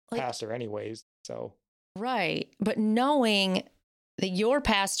pastor anyways. So right. But knowing that your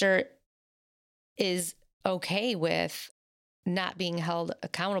pastor is okay with not being held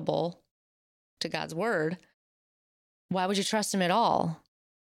accountable to God's word, why would you trust him at all?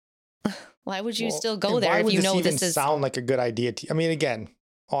 Why would you still go there if you know this is... sound like a good idea to you? I mean, again,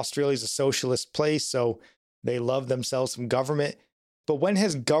 Australia's a socialist place, so they love themselves some government. But when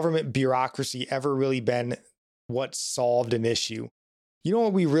has government bureaucracy ever really been what solved an issue? You know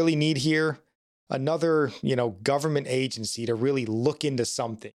what we really need here? Another, government agency to really look into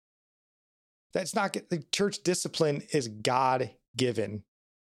something. That's not, the church discipline is God-given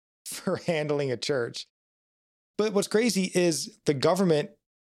for handling a church. But what's crazy is the government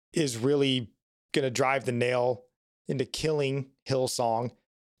is really going to drive the nail into killing Hillsong,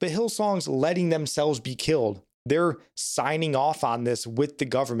 but Hillsong's letting themselves be killed. They're signing off on this with the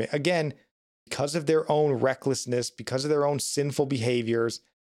government. Again, because of their own recklessness, because of their own sinful behaviors,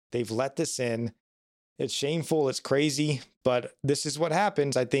 they've let this in. It's shameful. It's crazy, but this is what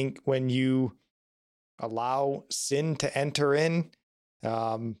happens, I think, when you allow sin to enter in.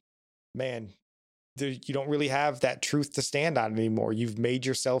 You don't really have that truth to stand on anymore. You've made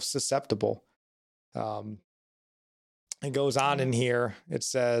yourself susceptible. It goes on in here. It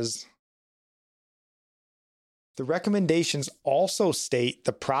says, the recommendations also state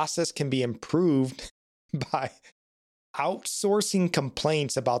the process can be improved by outsourcing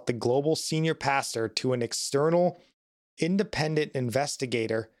complaints about the global senior pastor to an external independent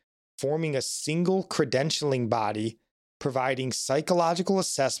investigator, forming a single credentialing body, providing psychological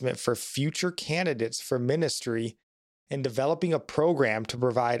assessment for future candidates for ministry, and developing a program to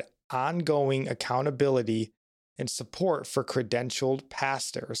provide ongoing accountability and support for credentialed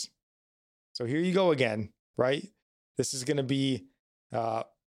pastors. So here you go again, right? This is going to be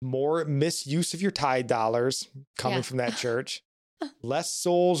more misuse of your tithe dollars coming from that church, less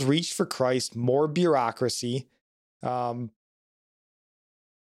souls reached for Christ, more bureaucracy. And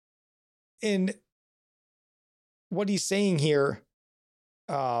what he's saying here,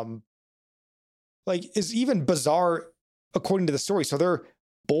 is even bizarre according to the story. So they're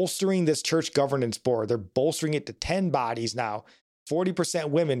bolstering this church governance board. They're bolstering it to 10 bodies now, 40%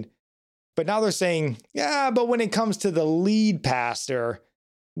 women. But now they're saying, but when it comes to the lead pastor,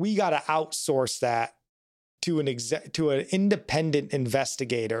 we got to outsource that to an independent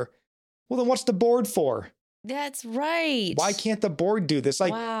investigator. Well, then what's the board for? That's right. Why can't the board do this?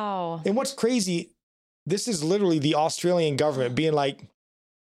 Wow. And what's crazy, this is literally the Australian government being like,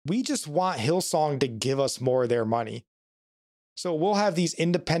 we just want Hillsong to give us more of their money. So we'll have these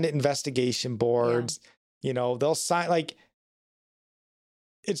independent investigation boards, they'll sign,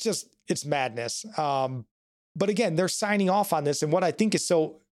 it's madness. But again, they're signing off on this. And what I think is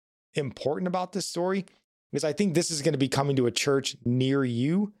so important about this story is I think this is going to be coming to a church near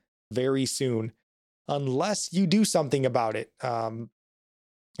you very soon, unless you do something about it. And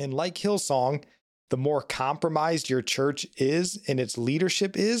like Hillsong, the more compromised your church is and its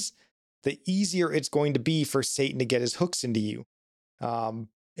leadership is, the easier it's going to be for Satan to get his hooks into you. And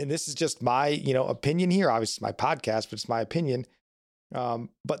this is just my, opinion here. Obviously, it's my podcast, but it's my opinion.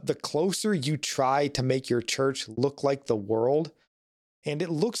 But the closer you try to make your church look like the world, and it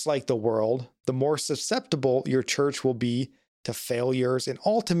looks like the world, the more susceptible your church will be to failures and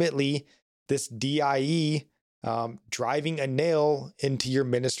ultimately this DIE driving a nail into your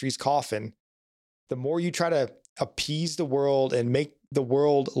ministry's coffin. The more you try to appease the world and make the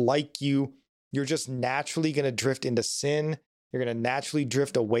world like you, you're just naturally going to drift into sin. You're going to naturally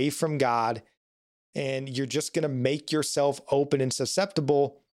drift away from God, and you're just going to make yourself open and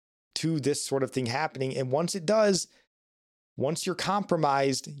susceptible to this sort of thing happening. And once it does, once you're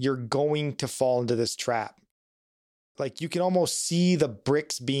compromised, you're going to fall into this trap. You can almost see the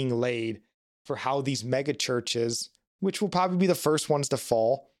bricks being laid for how these mega churches, which will probably be the first ones to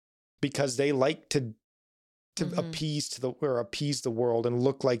fall, because they like to appease the world and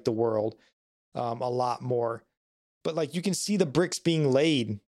look like the world a lot more. But you can see the bricks being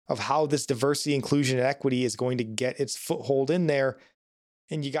laid of how this diversity, inclusion, and equity is going to get its foothold in there.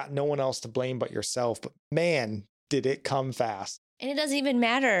 And you got no one else to blame but yourself. But man, did it come fast. And it doesn't even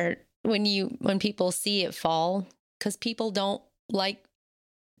matter when people see it fall, because people don't like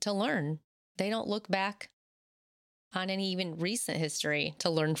to learn. They don't look back on any even recent history to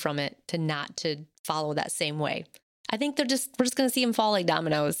learn from it, to not to follow that same way. I think we're just going to see them fall like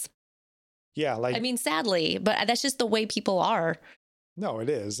dominoes. Yeah. Like, I mean, sadly, but that's just the way people are. no, it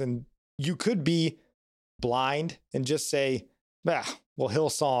is. And you could be blind and just say, well,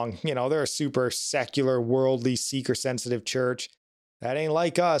 Hillsong, they're a super secular, worldly, seeker sensitive church. That ain't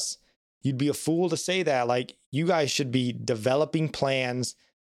like us. You'd be a fool to say that. Like, you guys should be developing plans.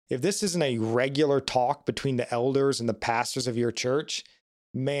 If this isn't a regular talk between the elders and the pastors of your church,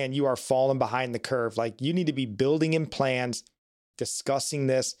 man, you are falling behind the curve. Like, you need to be building in plans, discussing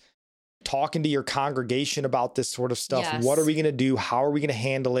this, talking to your congregation about this sort of stuff. Yes. What are we going to do? How are we going to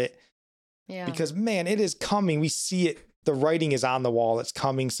handle it? Yeah. Because, man, it is coming. We see it. The writing is on the wall. It's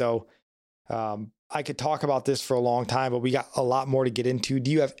coming. So I could talk about this for a long time, but we got a lot more to get into. Do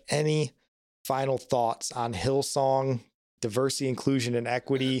you have any final thoughts on Hillsong, diversity, inclusion, and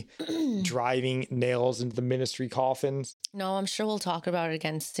equity, driving nails into the ministry coffins? No, I'm sure we'll talk about it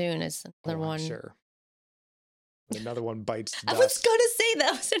again soon. It's another one. Sure. Another one bites the I dust. was going to say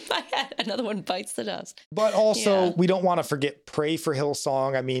that was in my head. Another one bites the dust. But also, Yeah. we don't want to forget, pray for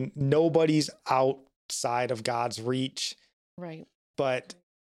Hillsong. I mean, nobody's outside of God's reach. Right. But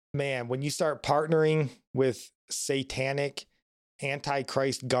man, when you start partnering with satanic,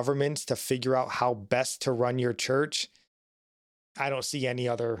 antichrist governments to figure out how best to run your church, I don't see any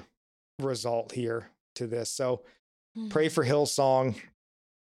other result here to this. So pray for Hillsong.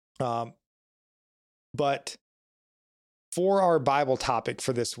 But for our Bible topic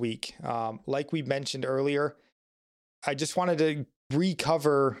for this week, like we mentioned earlier, I just wanted to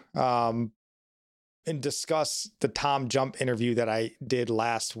recover and discuss the Tom Jump interview that I did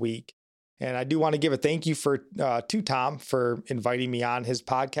last week. And I do want to give a thank you to Tom for inviting me on his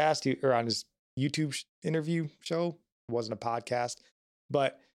podcast or on his YouTube interview show. It wasn't a podcast,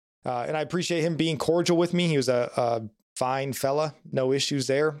 but and I appreciate him being cordial with me. He was a fine fella, no issues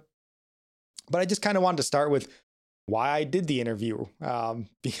there. But I just kind of wanted to start with why I did the interview,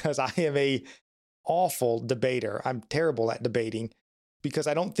 because I am a awful debater. I'm terrible at debating because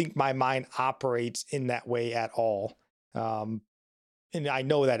I don't think my mind operates in that way at all. And I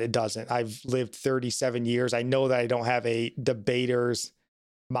know that it doesn't. I've lived 37 years. I know that I don't have a debater's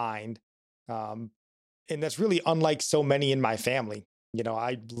mind. And that's really unlike so many in my family.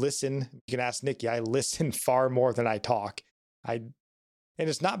 I listen. You can ask Nikki. I listen far more than I talk. And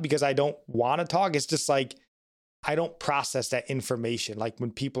it's not because I don't want to talk. It's just like, I don't process that information. Like when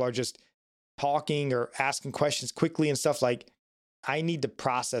people are just talking or asking questions quickly and stuff, like I need to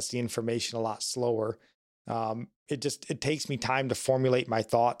process the information a lot slower. It takes me time to formulate my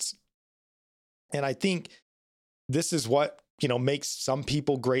thoughts. And I think this is what, makes some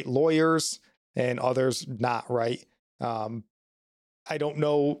people great lawyers and others not, right? I don't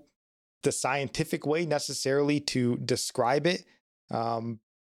know the scientific way necessarily to describe it.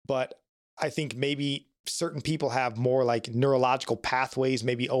 But I think maybe certain people have more like neurological pathways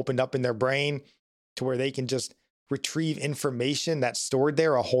maybe opened up in their brain to where they can just retrieve information that's stored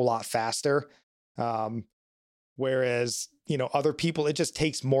there a whole lot faster. Whereas, other people, it just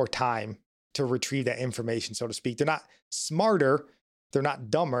takes more time to retrieve that information, so to speak. They're not smarter. They're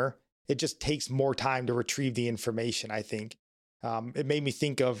not dumber. It just takes more time to retrieve the information, I think. It made me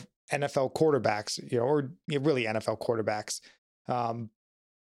think of NFL quarterbacks, or really NFL quarterbacks,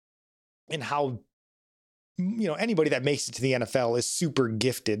 and how, anybody that makes it to the NFL is super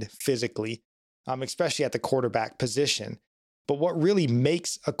gifted physically, especially at the quarterback position. But what really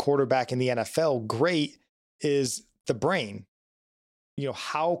makes a quarterback in the NFL great is the brain.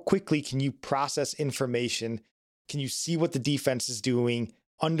 How quickly can you process information? Can you see what the defense is doing,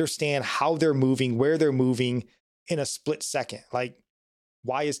 understand how they're moving, where they're moving in a split second? Like,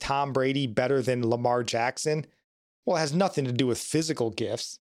 why is Tom Brady better than Lamar Jackson? Well, it has nothing to do with physical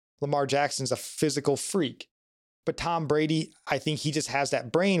gifts. Lamar Jackson's a physical freak. But Tom Brady, I think he just has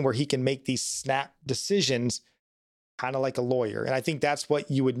that brain where he can make these snap decisions, kind of like a lawyer. And I think that's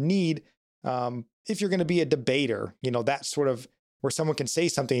what you would need if you're going to be a debater, that sort of where someone can say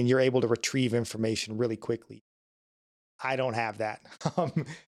something and you're able to retrieve information really quickly. I don't have that.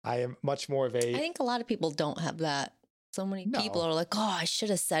 I am much more of a... I think a lot of people don't have that. So many No. people are like, oh, I should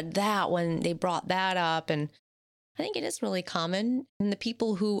have said that when they brought that up. And I think it is really common. And the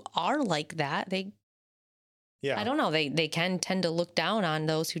people who are like that, Yeah. I don't know, they can tend to look down on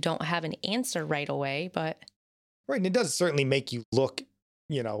those who don't have an answer right away, but... Right. And it does certainly make you look,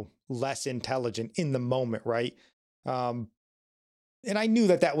 less intelligent in the moment, right? And I knew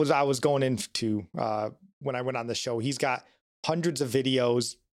that was I was going into when I went on the show. He's got hundreds of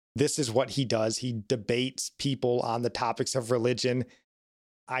videos. This is what he does. He debates people on the topics of religion.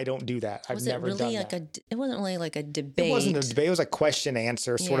 I don't do that. I've Was never it really done like that. it wasn't really like a debate. It wasn't a debate. It was a question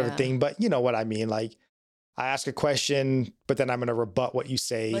answer sort of a Yeah. thing. But you know what I mean? Like I ask a question, but then I'm going to rebut what you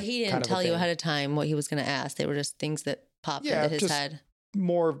say. But he didn't kind of a tell you thing. ahead of time what he was going to ask. They were just things that popped Yeah, into his just head.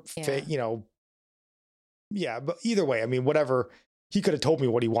 More, Yeah. you know, yeah. But either way, I mean, whatever. He could have told me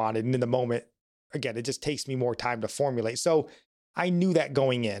what he wanted. And in the moment, again, it just takes me more time to formulate. So I knew that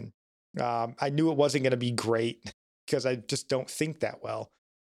going in. I knew it wasn't going to be great because I just don't think that well.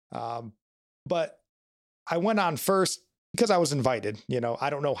 But I went on first because I was invited. You know, I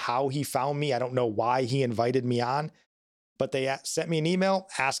don't know how he found me. I don't know why he invited me on, but they sent me an email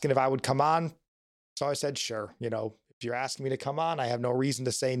asking if I would come on. So I said, sure. You know, if you're asking me to come on, I have no reason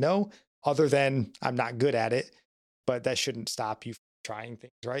to say no, other than I'm not good at it, but that shouldn't stop you from trying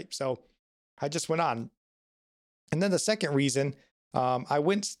things, right? So I just went on. And then the second reason, I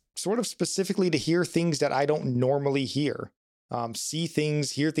went sort of specifically to hear things that I don't normally hear, see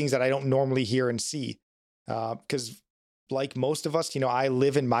things, hear things that I don't normally hear and see. Because like most of us, you know, I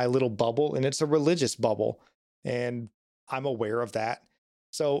live in my little bubble and it's a religious bubble and I'm aware of that.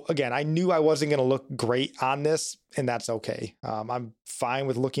 So again, I knew I wasn't going to look great on this and that's okay. I'm fine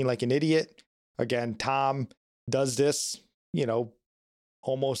with looking like an idiot. Again, Tom does this, you know,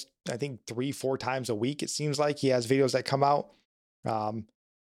 almost, I think 3-4 times a week. It seems like he has videos that come out.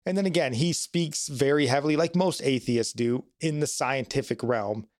 And then again, he speaks very heavily, like most atheists do, in the scientific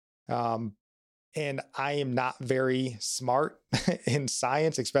realm. And I am not very smart in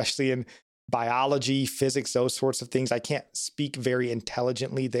science, especially in biology, physics, those sorts of things. I can't speak very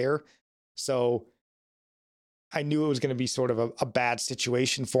intelligently there. So I knew it was going to be sort of a bad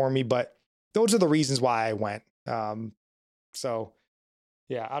situation for me, but those are the reasons why I went. So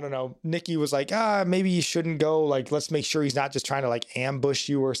yeah, I don't know. Nikki was like, maybe you shouldn't go. Like, let's make sure he's not just trying to like ambush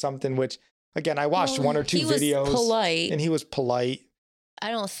you or something, which again, I watched one or two videos polite. and he was polite.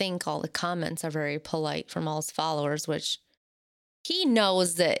 I don't think all the comments are very polite from all his followers, which he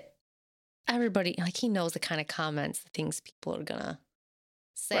knows that everybody, like he knows the kind of comments, the things people are going to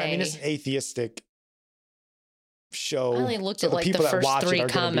say. Right, I mean, it's an atheistic show. I only looked so at the like people the that first watch it 3 are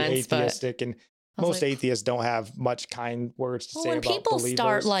gonna be comments, but atheistic, and I was most like, atheists don't have much kind words to say when about people believers.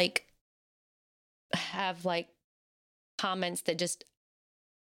 start like have like comments that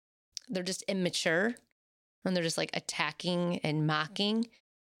they're just immature and they're just like attacking and mocking,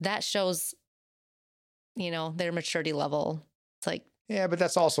 that shows, you know, their maturity level. It's like, Yeah, but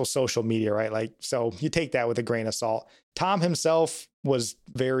that's also social media, right? Like, so you take that with a grain of salt. Tom himself was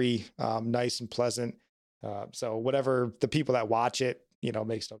very nice and pleasant. So whatever the people that watch it, you know,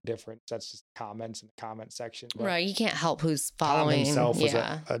 makes no difference. That's just comments in the comment section. But right. You can't help who's Tom following. himself was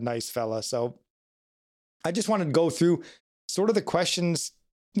a nice fella. So I just wanted to go through sort of the questions.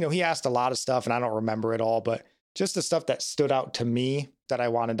 You know, he asked a lot of stuff and I don't remember it all, but just the stuff that stood out to me that I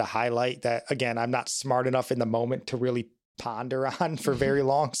wanted to highlight that, again, I'm not smart enough in the moment to really ponder on for very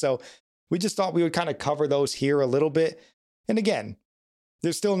long. So we just thought we would kind of cover those here a little bit. And again,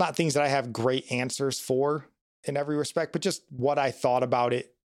 there's still not things that I have great answers for in every respect, but just what I thought about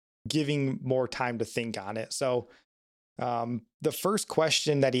it, giving more time to think on it. So the first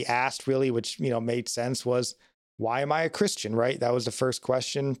question that he asked really, which, you know, made sense was, why am I a Christian? Right? That was the first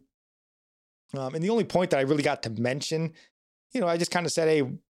question. And the only point that I really got to mention, you know, I just kind of said, hey,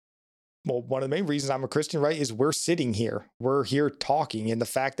 well, one of the main reasons I'm a Christian, right, is we're sitting here. We're here talking. And the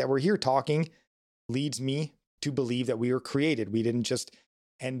fact that we're here talking leads me to believe that we were created. We didn't just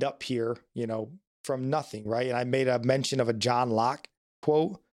end up here, you know, from nothing, right? And I made a mention of a John Locke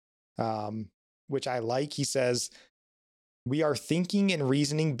quote, which I like. He says, we are thinking and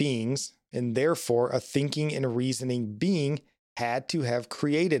reasoning beings, and therefore a thinking and reasoning being had to have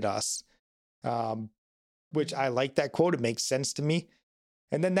created us, which I like that quote. It makes sense to me.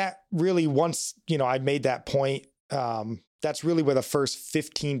 And then that really, once, you know, I made that point, that's really where the first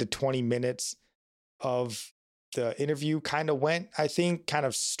 15 to 20 minutes of the interview kind of went, I think, kind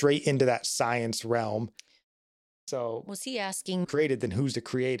of straight into that science realm. So was he asking created, then who's the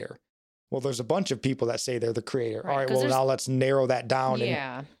creator? Well, there's a bunch of people that say they're the creator. Right, All right, 'cause well, now let's narrow that down.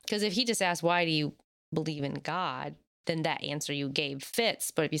 Yeah, because if he just asked, why do you believe in God, then that answer you gave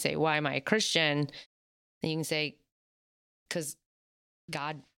fits. But if you say, why am I a Christian? Then you can say, because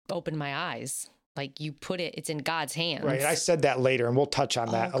God opened my eyes. Like you put it, it's in God's hands. Right. And I said that later, and we'll touch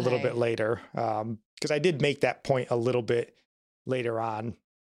on that a little bit later. Because I did make that point a little bit later on.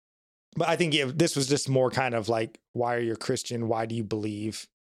 But I think this was just more kind of like, why are you a Christian? Why do you believe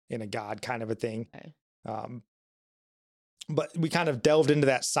in a God kind of a thing? Okay. But we kind of delved into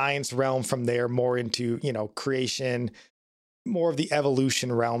that science realm from there, more into, you know, creation, more of the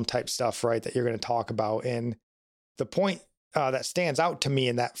evolution realm type stuff, right, that you're going to talk about. And the point that stands out to me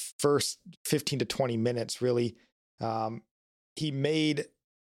in that first 15 to 20 minutes, really. He made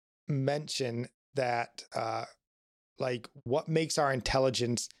mention that like what makes our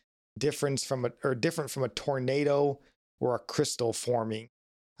intelligence different from a tornado or a crystal forming,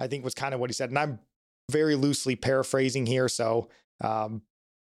 I think was kind of what he said. And I'm very loosely paraphrasing here. So, don't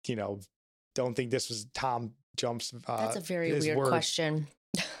think this was Tom Jump's. That's a very weird question.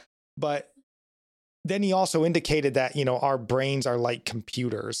 But then he also indicated that, our brains are like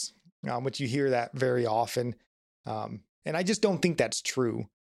computers, which you hear that very often. And I just don't think that's true.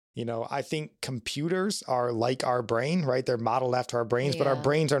 I think computers are like our brain, right? They're modeled after our brains, but our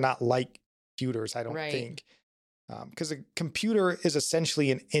brains are not like computers, I don't think. Because a computer is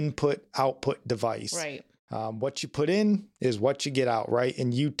essentially an input-output device. Right. What you put in is what you get out, right?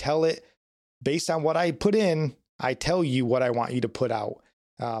 And you tell it, based on what I put in, I tell you what I want you to put out.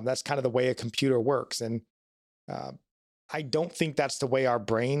 That's kind of the way a computer works. And I don't think that's the way our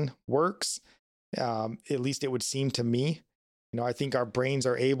brain works. At least it would seem to me. I think our brains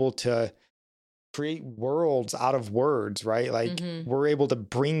are able to create worlds out of words, right? Like we're able to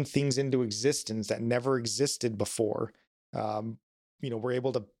bring things into existence that never existed before. We're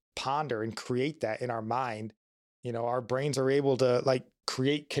able to ponder and create that in our mind. Our brains are able to like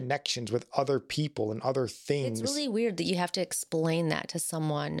create connections with other people and other things. It's really weird that you have to explain that to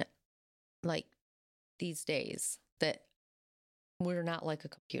someone like these days, that we're not like a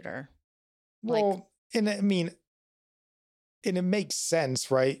computer. Well, and it makes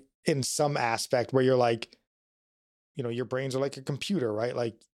sense, right? In some aspect where you're like, your brains are like a computer, right?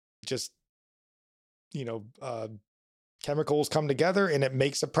 Like just, chemicals come together and it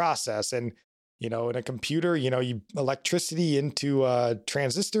makes a process. And, in a computer, you electricity into a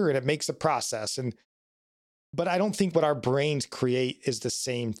transistor and it makes a process. But I don't think what our brains create is the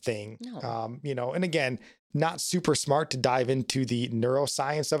same thing. No. And again, not super smart to dive into the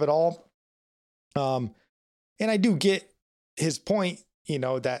neuroscience of it all. And I do get his point,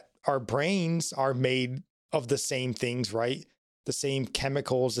 that our brains are made of the same things, right? The same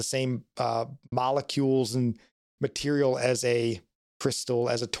chemicals, the same molecules and material as a crystal,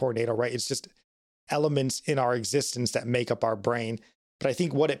 as a tornado, right? It's just elements in our existence that make up our brain. But I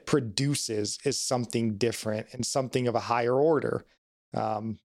think what it produces is something different and something of a higher order.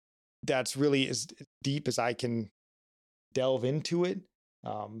 That's really as deep as I can delve into it.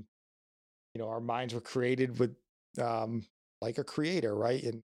 Our minds were created with like a creator, right?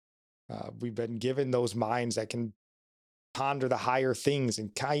 And we've been given those minds that can ponder the higher things.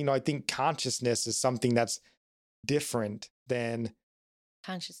 And, I think consciousness is something that's different than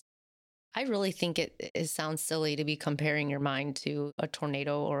conscious. I really think it sounds silly to be comparing your mind to a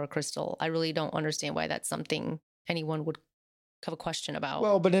tornado or a crystal. I really don't understand why that's something anyone would have a question about.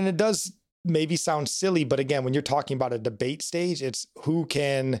 Well, but then it does maybe sound silly. But again, when you're talking about a debate stage, it's who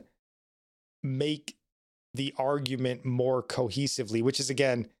can make the argument more cohesively, which is,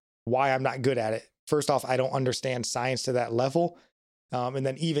 again, why I'm not good at it. First off, I don't understand science to that level. And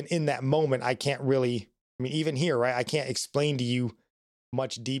then even in that moment, I can't really, even here, right? I can't explain to you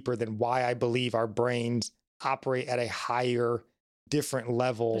much deeper than why I believe our brains operate at a higher, different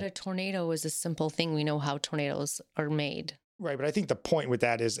level. But a tornado is a simple thing. We know how tornadoes are made. Right. But I think the point with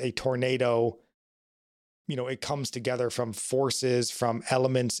that is a tornado, it comes together from forces, from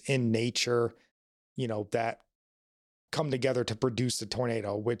elements in nature, that come together to produce a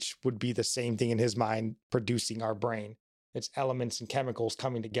tornado, which would be the same thing in his mind, producing our brain. It's elements and chemicals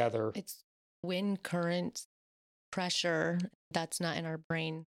coming together. It's wind, current, pressure. That's not in our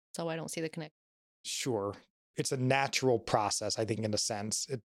brain. So I don't see the connection. Sure. It's a natural process, I think, in a sense,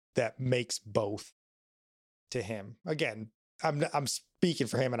 that makes both to him. Again, I'm speaking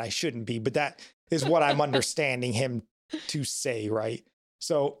for him and I shouldn't be, but that is what I'm understanding him to say, right?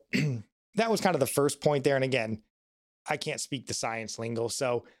 So that was kind of the first point there. And again, I can't speak the science lingo.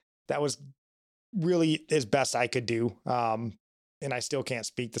 So that was really as best I could do. And I still can't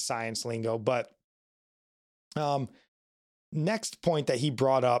speak the science lingo. But next point that he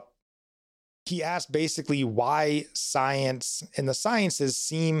brought up, he asked basically why science and the sciences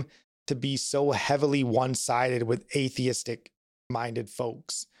seem to be so heavily one-sided with atheistic-minded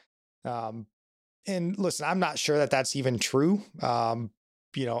folks. And listen, I'm not sure that that's even true.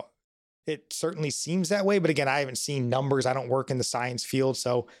 It certainly seems that way. But again, I haven't seen numbers. I don't work in the science field,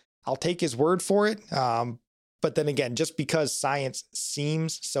 so I'll take his word for it. But then again, just because science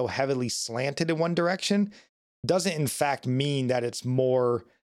seems so heavily slanted in one direction doesn't in fact mean that it's more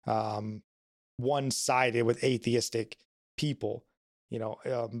one-sided with atheistic people.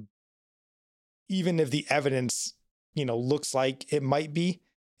 Even if the evidence, looks like it might be,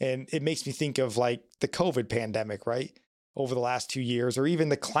 and it makes me think of like the COVID pandemic, right? over the last 2 years, or even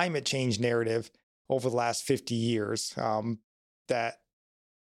the climate change narrative over the last 50 years, that,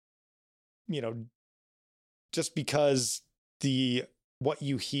 just because what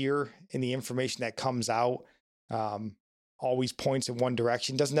you hear and the information that comes out always points in one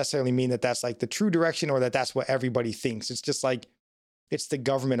direction doesn't necessarily mean that that's like the true direction or that that's what everybody thinks. It's just like, it's the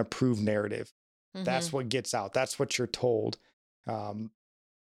government approved narrative. Mm-hmm. That's what gets out. That's what you're told. I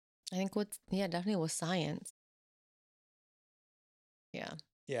think definitely with science. Yeah.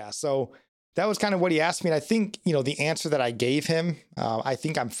 Yeah. So that was kind of what he asked me. And I think, the answer that I gave him, I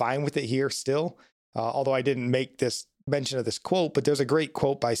think I'm fine with it here still. Although I didn't make this mention of this quote, but there's a great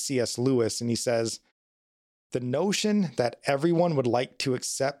quote by C.S. Lewis. And he says, "The notion that everyone would like to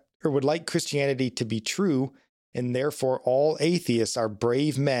accept or would like Christianity to be true, and therefore all atheists are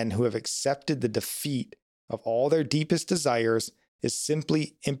brave men who have accepted the defeat of all their deepest desires, is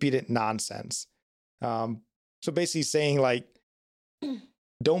simply impudent nonsense." So basically saying like,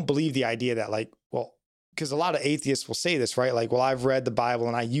 don't believe the idea that like, well, because a lot of atheists will say this, right? Like, well, I've read the Bible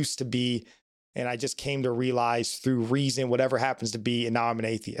and I used to be, and I just came to realize through reason, whatever happens to be, and now I'm an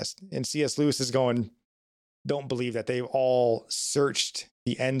atheist. And C.S. Lewis is going, don't believe that. They've all searched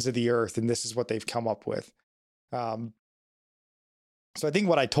the ends of the earth and this is what they've come up with. So I think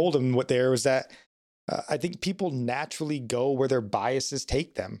what I told him was that I think people naturally go where their biases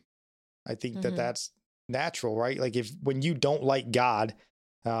take them. I think mm-hmm. that's natural, right? Like when you don't like God,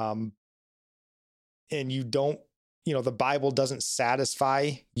 and you don't, the Bible doesn't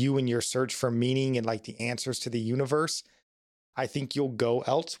satisfy you in your search for meaning and like the answers to the universe, I think you'll go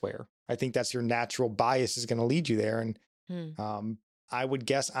elsewhere. I think that's your natural bias is going to lead you there. And I would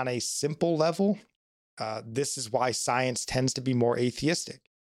guess on a simple level, this is why science tends to be more atheistic.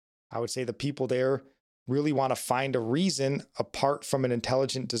 I would say the people there really want to find a reason apart from an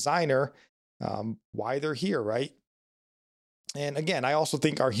intelligent designer, why they're here, right? And again, I also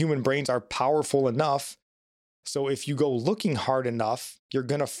think our human brains are powerful enough. So if you go looking hard enough, you're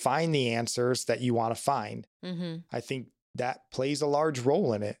going to find the answers that you want to find. Mm-hmm. I think that plays a large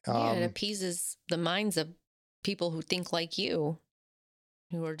role in it. It appeases the minds of people who think like you,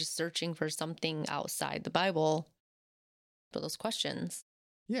 who are just searching for something outside the Bible for those questions.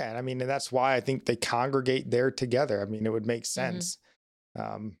 Yeah. And that's why I think they congregate there together. It would make sense.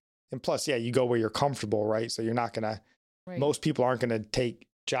 Mm-hmm. And plus, you go where you're comfortable, right? So you're not going to, most people aren't going to take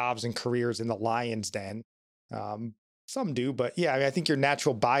jobs and careers in the lion's den. Some do, but I think your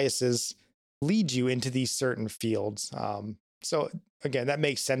natural biases lead you into these certain fields. So again, that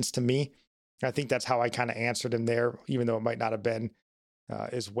makes sense to me. I think that's how I kind of answered him there, even though it might not have been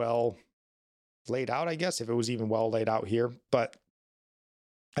as well laid out, I guess, if it was even well laid out here. But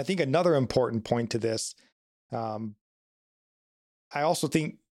I think another important point to this, I also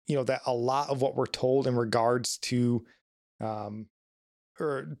think, that a lot of what we're told in regards to,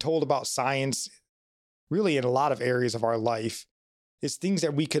 or told about science, really in a lot of areas of our life, is things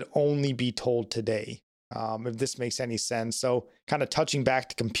that we could only be told today, if this makes any sense. So kind of touching back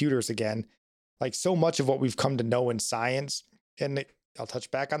to computers again, like so much of what we've come to know in science, and I'll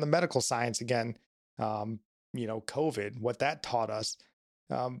touch back on the medical science again, COVID, what that taught us.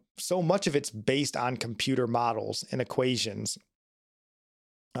 So much of it's based on computer models and equations.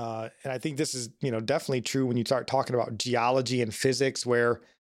 And I think this is, definitely true when you start talking about geology and physics, where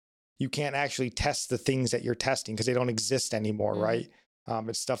you can't actually test the things that you're testing because they don't exist anymore, mm-hmm. right?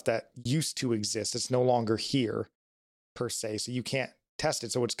 It's stuff that used to exist. It's no longer here per se. So you can't test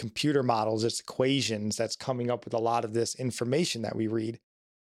it. So it's computer models, it's equations that's coming up with a lot of this information that we read.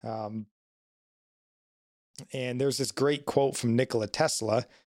 And there's this great quote from Nikola Tesla.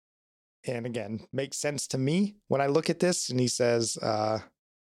 And again, makes sense to me when I look at this. And he says,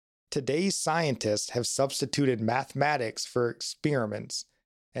 today's scientists have substituted mathematics for experiments,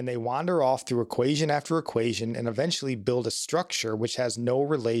 and they wander off through equation after equation and eventually build a structure which has no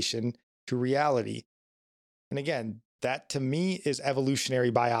relation to reality. And again, that to me is evolutionary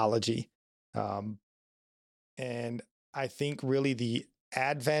biology. And I think really the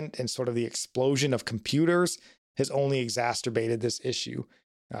advent and sort of the explosion of computers has only exacerbated this issue.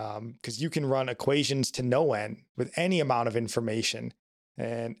 Because you can run equations to no end with any amount of information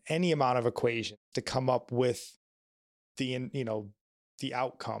and any amount of equation to come up with the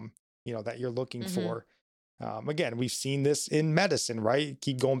outcome, that you're looking mm-hmm. for. Again, we've seen this in medicine, right?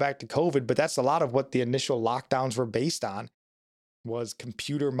 Keep going back to COVID, but that's a lot of what the initial lockdowns were based on, was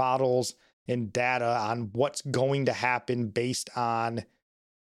computer models and data on what's going to happen based on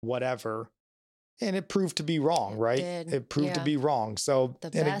whatever. And it proved to be wrong, right? It proved to be wrong. So the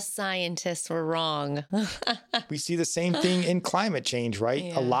best scientists were wrong. We see the same thing in climate change, right?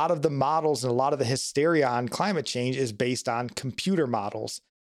 Yeah. A lot of the models and a lot of the hysteria on climate change is based on computer models.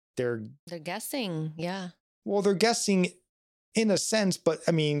 They're guessing. Yeah. Well, they're guessing in a sense, but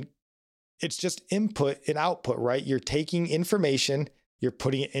I mean, it's just input and output, right? You're taking information, you're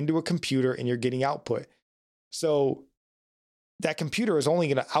putting it into a computer, and you're getting output. So that computer is only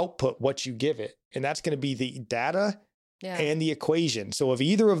going to output what you give it. And that's going to be the data and the equation. So if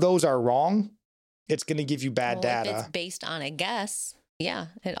either of those are wrong, it's going to give you bad data. If it's based on a guess, yeah,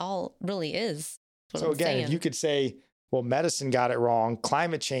 it all really is. So again, if you could say, well, medicine got it wrong,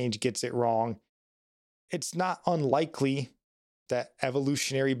 climate change gets it wrong, it's not unlikely that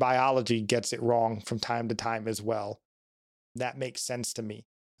evolutionary biology gets it wrong from time to time as well. That makes sense to me.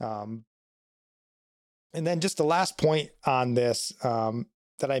 And then just the last point on this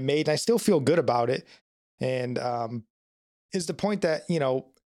that I made, and I still feel good about it, and is the point that,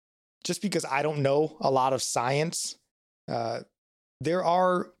 just because I don't know a lot of science, there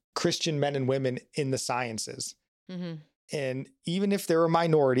are Christian men and women in the sciences. Mm-hmm. And even if they're a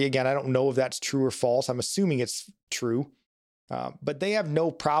minority, again, I don't know if that's true or false. I'm assuming it's true. But they have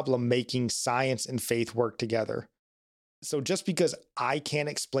no problem making science and faith work together. So just because I can't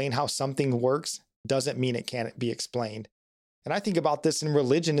explain how something works doesn't mean it can't be explained. And I think about this in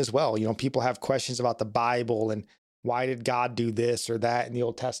religion as well. People have questions about the Bible and why did God do this or that in the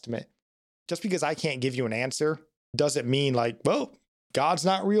Old Testament? Just because I can't give you an answer doesn't mean well, God's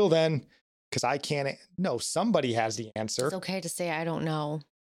not real then, because I can't. No, somebody has the answer. It's okay to say, I don't know.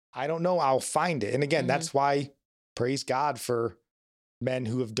 I don't know. I'll find it. And again, that's why praise God for men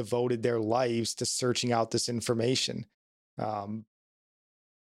who have devoted their lives to searching out this information.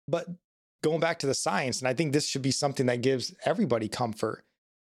 But going back to the science, and I think this should be something that gives everybody comfort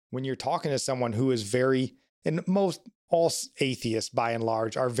when you're talking to someone who is and all atheists by and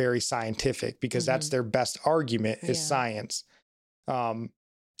large are very scientific because that's their best argument is science. At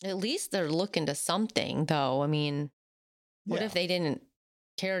least they're looking to something though. I mean, what if they didn't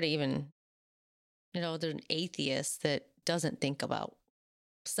care to even, they're an atheist that doesn't think about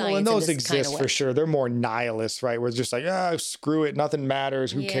science. Well, and those exist for sure. They're more nihilists, right? Where it's just like, screw it. Nothing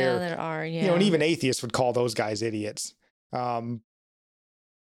matters. Who cares? Yeah, there are. Yeah. And even atheists would call those guys idiots.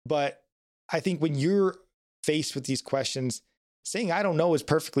 But I think when you're faced with these questions, saying, I don't know is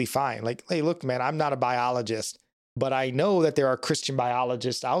perfectly fine. Like, hey, look, man, I'm not a biologist, but I know that there are Christian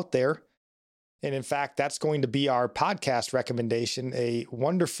biologists out there. And in fact, that's going to be our podcast recommendation, a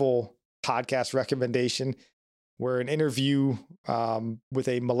wonderful podcast recommendation where an interview with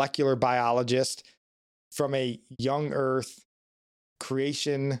a molecular biologist from a young Earth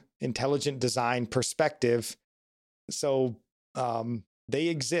creation, intelligent design perspective. So they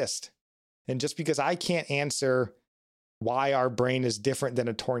exist. And just because I can't answer why our brain is different than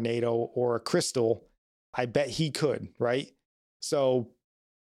a tornado or a crystal, I bet he could, right? So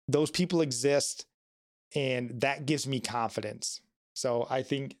those people exist, and that gives me confidence. So I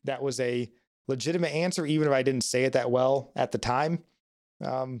think that was a legitimate answer, even if I didn't say it that well at the time.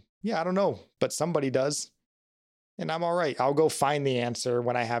 I don't know, but somebody does. And I'm all right. I'll go find the answer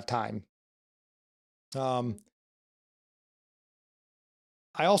when I have time. I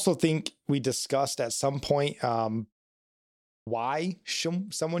also think we discussed at some point why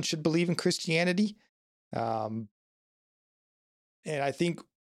someone should believe in Christianity. And I think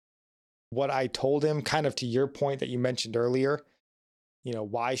what I told him, kind of to your point that you mentioned earlier,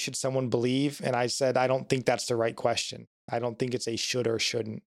 why should someone believe? And I said, I don't think that's the right question. I don't think it's a should or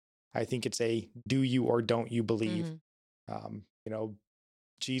shouldn't. I think it's a do you or don't you believe?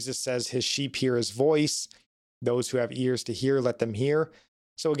 Jesus says his sheep hear his voice. Those who have ears to hear, let them hear.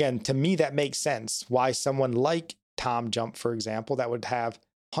 So again, to me, that makes sense. Why someone like Tom Jump, for example, that would have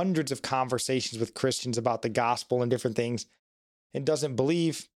hundreds of conversations with Christians about the gospel and different things and doesn't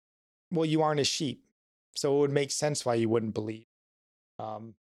believe, well, you aren't his sheep. So it would make sense why you wouldn't believe.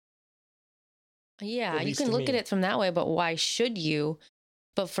 You can look at it from that way, but why should you?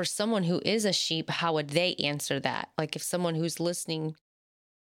 But for someone who is a sheep, how would they answer that? Like if someone who's listening,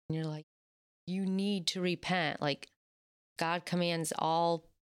 and you're like, you need to repent. Like God commands all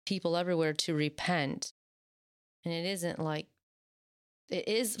people everywhere to repent. And it isn't like, it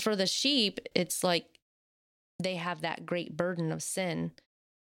is for the sheep, it's like they have that great burden of sin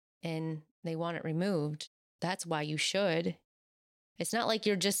and they want it removed. That's why you should. It's not like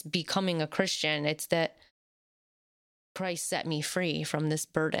you're just becoming a Christian. It's that Christ set me free from this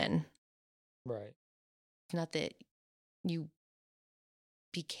burden. Right. It's not that you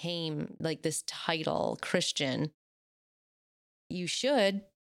became like this title Christian. You should,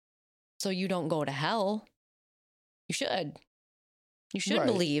 so you don't go to hell. You should. You should Right.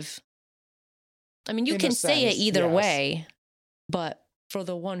 believe. I mean, you In can a say it sense, either yes. way, but for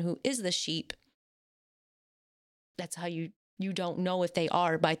the one who is the sheep, that's how you don't know if they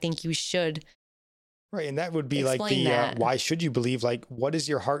are, but I think you should. Right. And that would be like Explain the that. why should you believe? Like, what is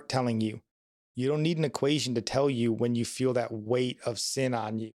your heart telling you? You don't need an equation to tell you when you feel that weight of sin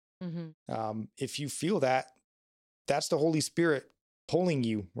on you. If you feel that, that's the Holy Spirit pulling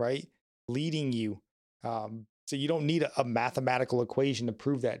you, right? Leading you. So you don't need a mathematical equation to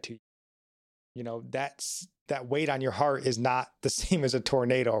prove that to you. You know, that weight on your heart is not the same as a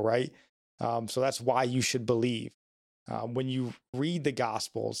tornado, right? So that's why you should believe. When you read the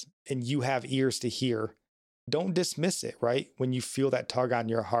Gospels and you have ears to hear, don't dismiss it, right? When you feel that tug on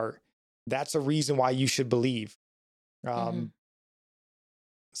your heart, that's a reason why you should believe.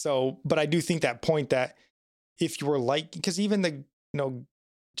 So, but I do think that point that if you were like, because even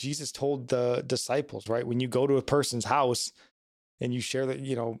Jesus told the disciples, right? When you go to a person's house and you share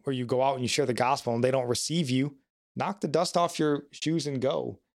that, or you go out and you share the gospel and they don't receive you, knock the dust off your shoes and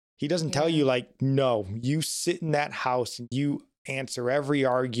go. He doesn't tell you like, no, you sit in that house and you answer every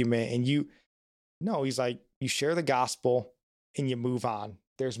argument no, he's like, you share the gospel and you move on.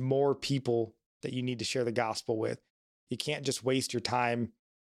 There's more people that you need to share the gospel with. You can't just waste your time.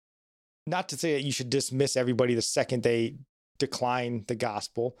 Not to say that you should dismiss everybody the second they decline the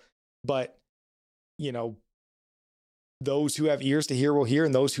gospel, but those who have ears to hear will hear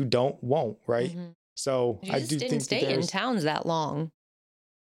and those who don't won't, right? So You I just do didn't think stay in towns that long.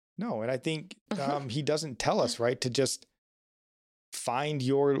 No, and I think he doesn't tell us, right, to just find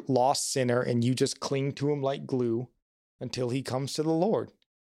your lost sinner and you just cling to him like glue until he comes to the Lord.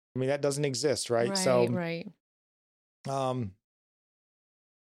 I mean, that doesn't exist, right? So, right.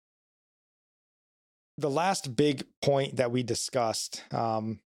 The last big point that we discussed,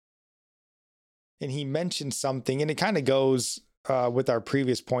 and he mentioned something, and it kind of goes with our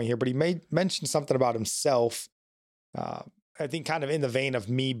previous point here, but he mentioned something about himself. I think kind of in the vein of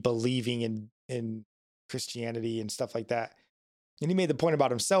me believing in Christianity and stuff like that. And he made the point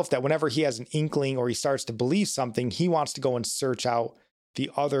about himself that whenever he has an inkling or he starts to believe something, he wants to go and search out the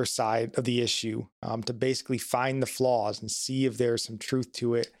other side of the issue to basically find the flaws and see if there's some truth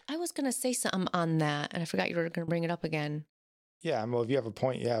to it. I was going to say something on that, and I forgot you were going to bring it up again. Yeah, well, if you have a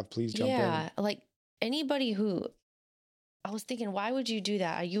point, please jump in. Yeah, like anybody who, I was thinking, why would you do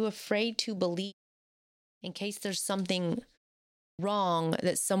that? Are you afraid to believe in case there's something wrong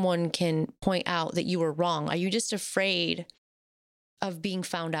that someone can point out that you were wrong? Are you just afraid of being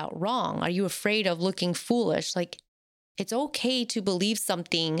found out wrong? Are you afraid of looking foolish? Like, it's okay to believe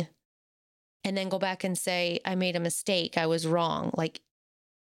something and then go back and say, I made a mistake. I was wrong. Like,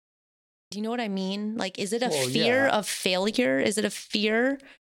 do you know what I mean? Like, is it a fear of failure? Is it a fear?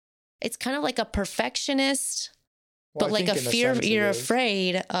 It's kind of like a perfectionist, but like a fear you're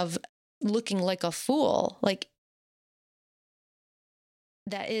afraid of looking like a fool. Like,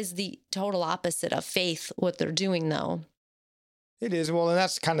 that is the total opposite of faith, what they're doing, though. It is. Well, and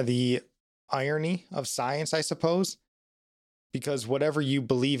that's kind of the irony of science, I suppose, because whatever you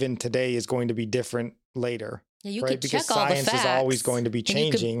believe in today is going to be different later. Yeah, you right? could Because check all the facts. science is always going to be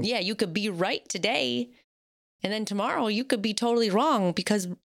changing. You could be right today, and then tomorrow you could be totally wrong because...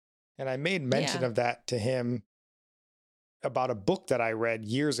 And I made mention of that to him about a book that I read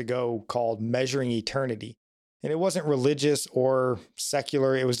years ago called Measuring Eternity. And it wasn't religious or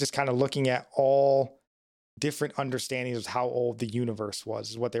secular. It was just kind of looking at all different understandings of how old the universe was,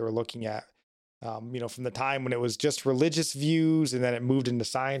 is what they were looking at. From the time when it was just religious views and then it moved into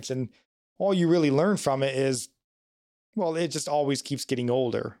science. And all you really learn from it is, well, it just always keeps getting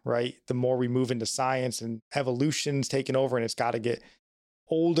older, right? The more we move into science and evolution's taken over and it's got to get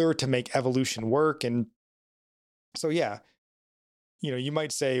older to make evolution work. And so, you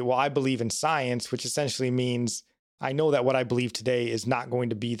might say, well, I believe in science, which essentially means I know that what I believe today is not going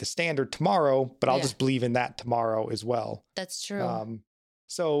to be the standard tomorrow, but I'll just believe in that tomorrow as well. That's true.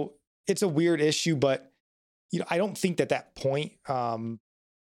 So it's a weird issue, but I don't think that point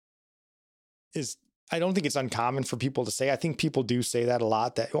is. I don't think it's uncommon for people to say. I think people do say that a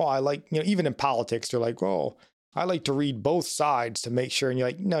lot. That I like, even in politics, they're like, oh, I like to read both sides to make sure. And you're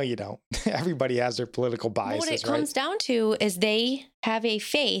like, no, you don't. Everybody has their political biases. What it comes down to is they have a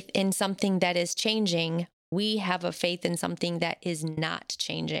faith in something that is changing. We have a faith in something that is not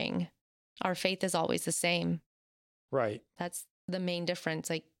changing. Our faith is always the same. Right. That's the main difference.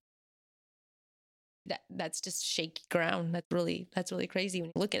 Like that's just shaky ground. That's really crazy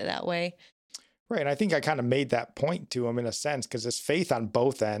when you look at it that way. Right. And I think I kind of made that point to him in a sense, because there's faith on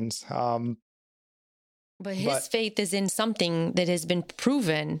both ends. But his faith is in something that has been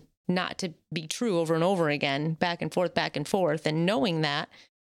proven not to be true over and over again, back and forth. And knowing that,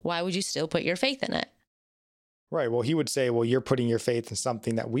 why would you still put your faith in it? Right. Well, he would say, well, you're putting your faith in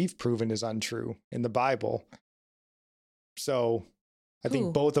something that we've proven is untrue in the Bible. So I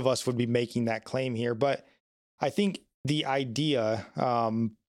think both of us would be making that claim here. But I think the idea,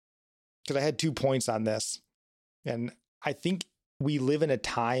 because I had 2 points on this, and I think we live in a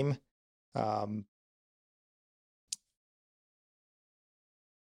time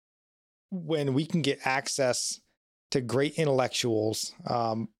when we can get access to great intellectuals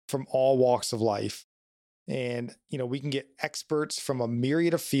from all walks of life. And, we can get experts from a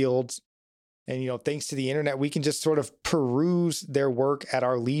myriad of fields. And, thanks to the internet, we can just sort of peruse their work at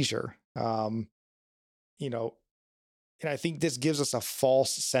our leisure. And I think this gives us a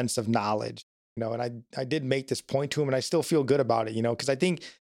false sense of knowledge, and I did make this point to him, and I still feel good about it, because I think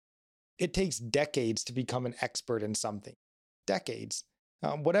it takes decades to become an expert in something. Decades.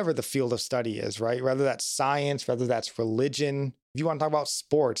 Whatever the field of study is, right? Whether that's science, whether that's religion. If you want to talk about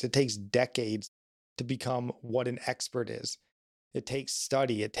sports, it takes decades to become what an expert is. It takes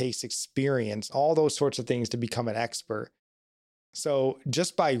study, it takes experience, all those sorts of things to become an expert. So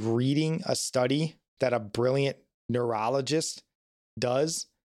just by reading a study that a brilliant neurologist does,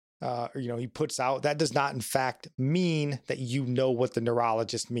 he puts out, that does not in fact mean that you know what the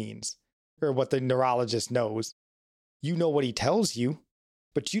neurologist means or what the neurologist knows. You know what he tells you,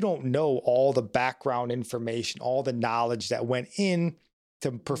 but you don't know all the background information, all the knowledge that went in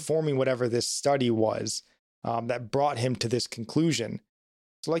to performing whatever this study was that brought him to this conclusion.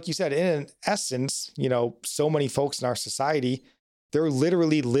 So like you said, in essence, so many folks in our society, they're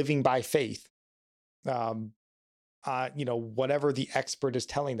literally living by faith, whatever the expert is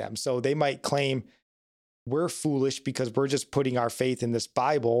telling them. So they might claim we're foolish because we're just putting our faith in this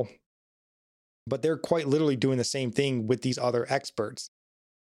Bible, but they're quite literally doing the same thing with these other experts.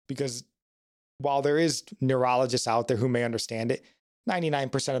 Because while there is neurologists out there who may understand it,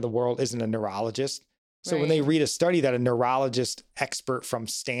 99% of the world isn't a neurologist. So when they read a study that a neurologist expert from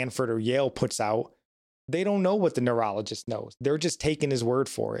Stanford or Yale puts out, they don't know what the neurologist knows. They're just taking his word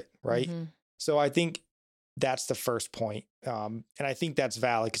for it, right? Mm-hmm. So I think that's the first point. And I think that's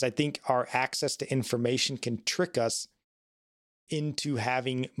valid because I think our access to information can trick us into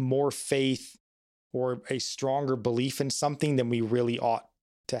having more faith or a stronger belief in something than we really ought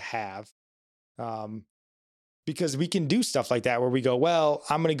to have. Because we can do stuff like that where we go, well,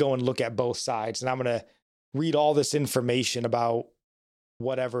 I'm going to go and look at both sides and I'm going to read all this information about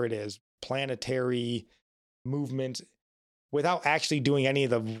whatever it is, planetary movement, without actually doing any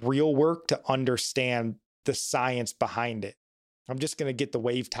of the real work to understand the science behind it. I'm just going to get the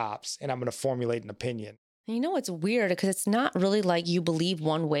wave tops and I'm going to formulate an opinion. It's weird because it's not really like you believe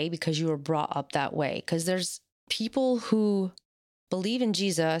one way because you were brought up that way. Because there's people who believe in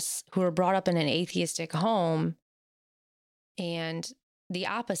Jesus who are brought up in an atheistic home, and the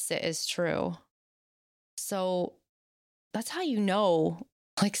opposite is true. So that's how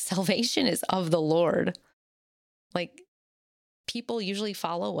salvation is of the Lord. People usually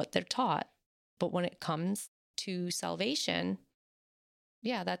follow what they're taught, but when it comes to salvation,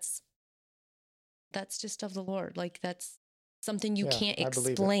 that's just of the Lord. That's something you can't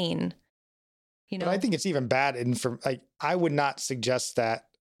explain. But I think it's even bad. I would not suggest that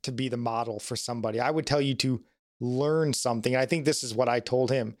to be the model for somebody. I would tell you to learn something. I think this is what I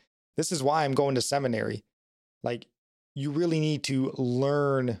told him. This is why I'm going to seminary. You really need to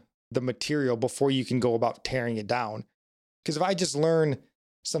learn the material before you can go about tearing it down. Because if I just learn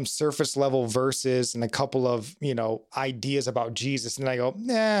some surface level verses and a couple of, ideas about Jesus, and I go,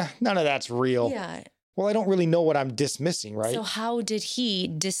 nah, none of that's real. Yeah. Well, I don't really know what I'm dismissing, right? So how did he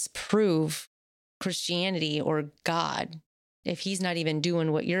disprove Christianity or God if he's not even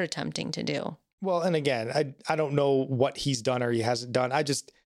doing what you're attempting to do? Well, and again, I don't know what he's done or he hasn't done.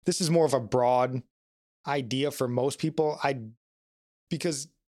 This is more of a broad idea for most people. Because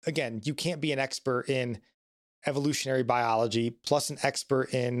again, you can't be an expert in evolutionary biology, plus an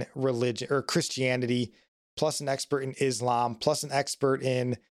expert in religion or Christianity, plus an expert in Islam, plus an expert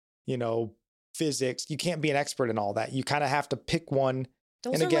in, physics. You can't be an expert in all that. You kind of have to pick one.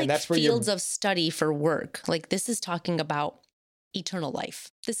 Those and again, that's fields of study for work. This is talking about eternal life.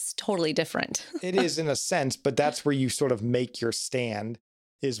 This is totally different. It is in a sense, but that's where you sort of make your stand,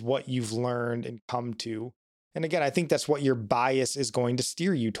 is what you've learned and come to. And again, I think that's what your bias is going to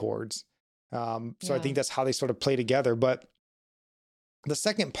steer you towards. I think that's how they sort of play together. But the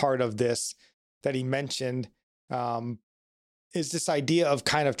second part of this that he mentioned is this idea of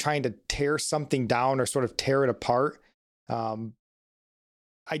kind of trying to tear something down or sort of tear it apart.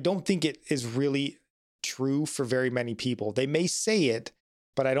 I don't think it is really true for very many people. They may say it,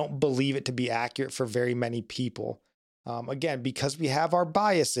 but I don't believe it to be accurate for very many people. Again, because we have our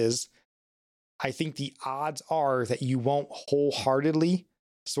biases, I think the odds are that you won't wholeheartedly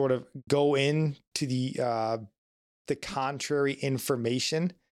sort of go into the contrary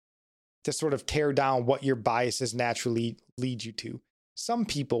information to sort of tear down what your biases naturally lead you to. Some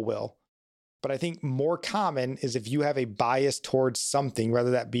people will, but I think more common is if you have a bias towards something,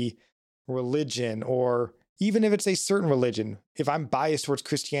 whether that be religion or even if it's a certain religion. If I'm biased towards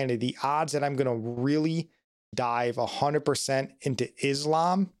Christianity, the odds that I'm going to really dive 100% into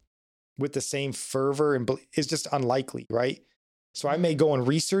Islam with the same fervor and is just unlikely, right? So I may go and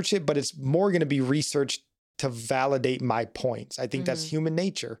research it, but it's more going to be researched to validate my points. I think that's human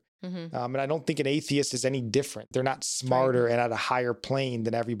nature. And I don't think an atheist is any different. They're not smarter and at a higher plane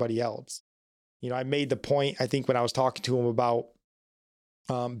than everybody else. You know, I made the point, I think, when I was talking to him about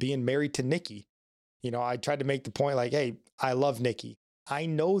being married to Nikki. You know, I tried to make the point like, hey, I love Nikki. I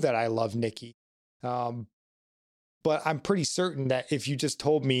know that I love Nikki. But I'm pretty certain that if you just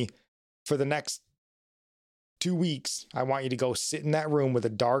told me for the next 2 weeks, I want you to go sit in that room with a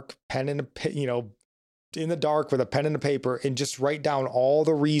dark pen and in the dark with a pen and a paper and just write down all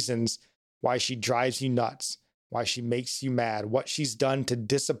the reasons why she drives you nuts, why she makes you mad, what she's done to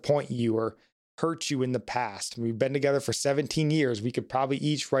disappoint you or hurt you in the past. We've been together for 17 years. We could probably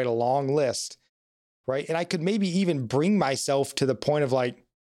each write a long list, right? And I could maybe even bring myself to the point of like,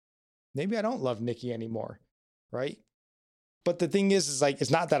 maybe I don't love Nikki anymore, right? But the thing is like,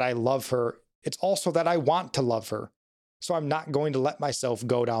 it's not that I love her. It's also that I want to love her. So I'm not going to let myself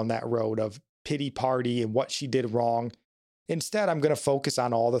go down that road of pity party and what she did wrong. Instead, I'm going to focus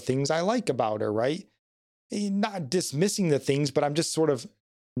on all the things I like about her, right? And not dismissing the things, but I'm just sort of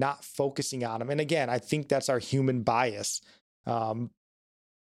not focusing on them. And again, I think that's our human bias.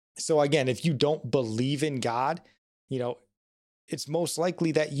 So again, if you don't believe in God, you know, it's most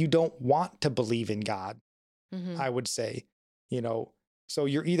likely that you don't want to believe in God, I would say, you know. So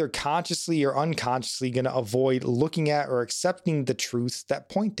you're either consciously or unconsciously going to avoid looking at or accepting the truths that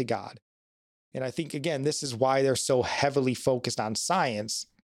point to God. And I think, again, this is why they're so heavily focused on science,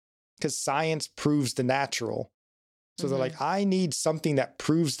 because science proves the natural. So they're like, I need something that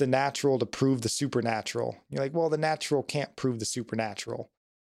proves the natural to prove the supernatural. You're like, well, the natural can't prove the supernatural.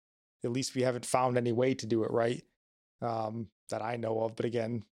 At least we haven't found any way to do it, right? That I know of. But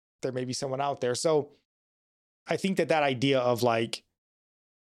again, there may be someone out there. So I think that idea of like,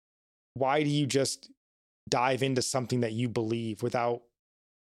 why do you just dive into something that you believe without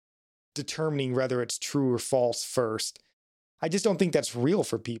determining whether it's true or false first? I just don't think that's real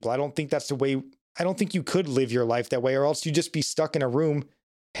for people. I don't think that's the way. I don't think you could live your life that way, or else you just be stuck in a room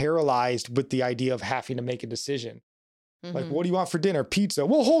paralyzed with the idea of having to make a decision. Like, what do you want for dinner? Pizza.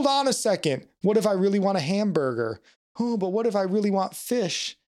 Well, hold on a second. What if I really want a hamburger? Oh, but what if I really want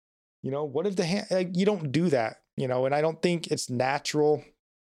fish? You know, what if you don't do that, you know, and I don't think it's natural.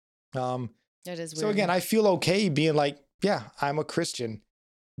 That is weird. So again, I feel okay being like, yeah, I'm a Christian.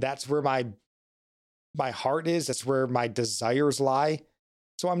 That's where my heart is. That's where my desires lie.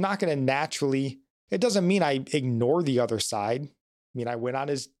 So I'm not going to naturally, it doesn't mean I ignore the other side. I mean, I went on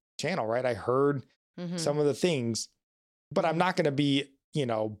his channel, right? I heard some of the things, but I'm not going to be, you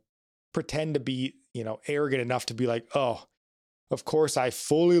know, pretend to be, you know, arrogant enough to be like, oh, of course I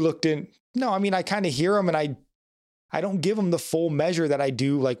fully looked in. No, I mean, I kind of hear them and I don't give them the full measure that I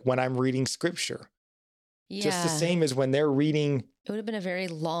do like when I'm reading scripture. Yeah. Just the same as when they're reading. It would have been a very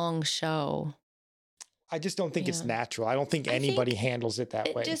long show. I just don't think it's natural. I don't think anybody handles it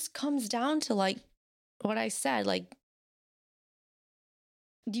that way. It just comes down to like what I said, like,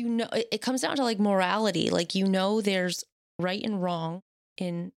 you know, it comes down to like morality. Like, you know, there's right and wrong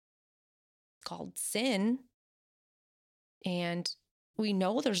in called sin. And we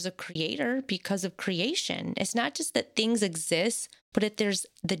know there's a creator because of creation. It's not just that things exist, but there's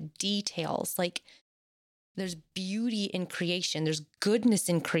the details. Like, there's beauty in creation. There's goodness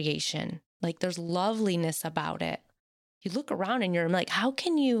in creation. Like, there's loveliness about it. You look around and you're like, how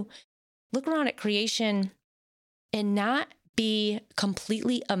can you look around at creation and not be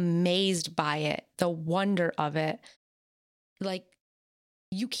completely amazed by it, the wonder of it? Like,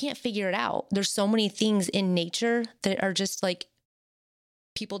 you can't figure it out. There's so many things in nature that are just like,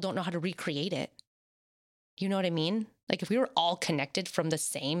 people don't know how to recreate it. You know what I mean? Like, if we were all connected from the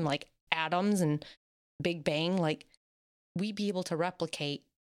same like atoms and Big Bang, like, we'd be able to replicate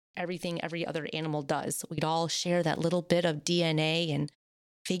everything every other animal does. We'd all share that little bit of DNA and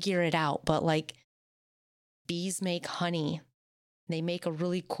figure it out. But like, bees make honey. They make a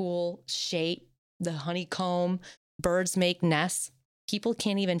really cool shape, the honeycomb. Birds make nests. People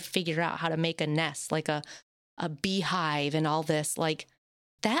can't even figure out how to make a nest, like a beehive and all this. Like,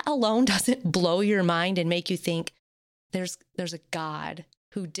 that alone doesn't blow your mind and make you think there's a God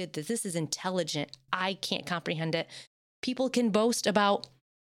who did this. This is intelligent. I can't comprehend it. People can boast about,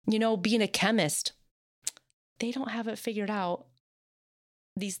 being a chemist. They don't have it figured out,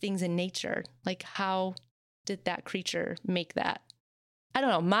 these things in nature. Like, how did that creature make that? I don't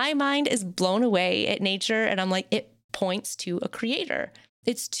know. My mind is blown away at nature, and I'm like, it points to a creator.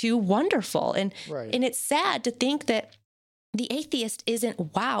 It's too wonderful. And it's sad to think that the atheist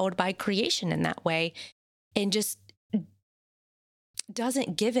isn't wowed by creation in that way and just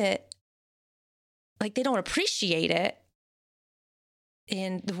doesn't give it, like, they don't appreciate it.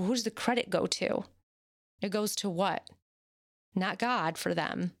 And who does the credit go to? It goes to what? Not God for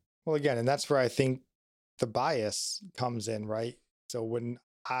them. Well, again, and that's where I think the bias comes in, right? So when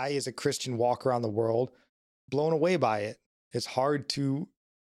I, as a Christian, walk around the world blown away by it, it's hard to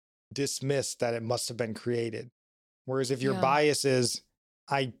dismiss that it must have been created. Whereas if your bias is,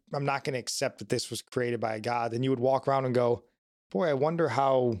 I'm not going to accept that this was created by a God, then you would walk around and go, boy, I wonder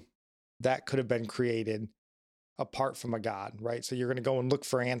how that could have been created apart from a God, right? So you're going to go and look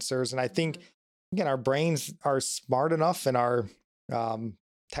for answers. And I think, again, our brains are smart enough and our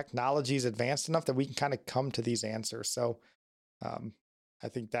technology is advanced enough that we can kind of come to these answers. So I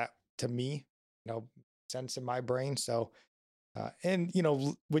think that, to me, sense in my brain. So, and,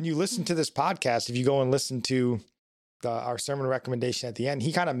 when you listen to this podcast, if you go and listen to our sermon recommendation at the end,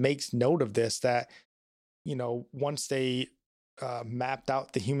 he kind of makes note of this, that, once they mapped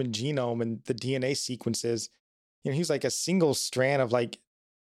out the human genome and the DNA sequences, he's like, a single strand of like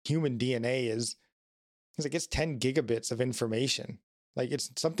human DNA he's like, it's 10 gigabits of information. Like,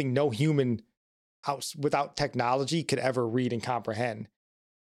 it's something no human without technology could ever read and comprehend.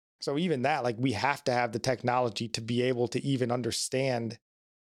 So even that, like, we have to have the technology to be able to even understand,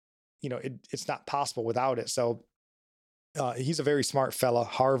 it's not possible without it. So he's a very smart fella,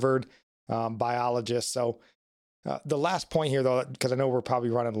 Harvard biologist. So the last point here, though, because I know we're probably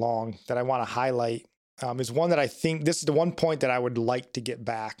running long, that I want to highlight is one that I think this is the one point that I would like to get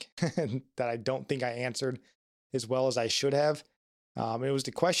back that I don't think I answered as well as I should have. It was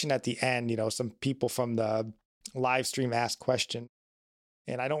the question at the end. Some people from the live stream asked question,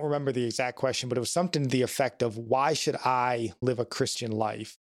 and I don't remember the exact question, but it was something to the effect of, why should I live a Christian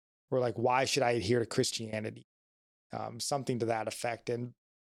life? Or like, why should I adhere to Christianity? Something to that effect. And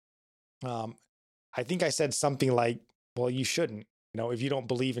I think I said something like, well, you shouldn't. If you don't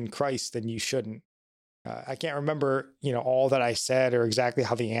believe in Christ, then you shouldn't. I can't remember, all that I said or exactly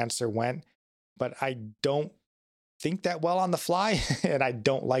how the answer went, but I don't think that well on the fly, and I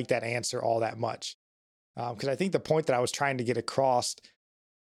don't like that answer all that much. Because I think the point that I was trying to get across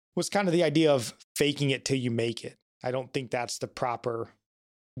was kind of the idea of faking it till you make it. I don't think that's the proper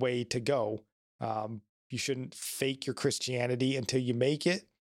way to go. You shouldn't fake your Christianity until you make it.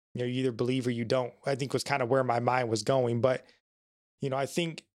 You either believe or you don't, I think was kind of where my mind was going. But, I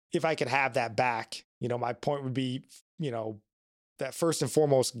think if I could have that back, my point would be, that first and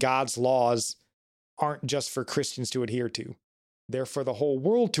foremost, God's laws aren't just for Christians to adhere to. They're for the whole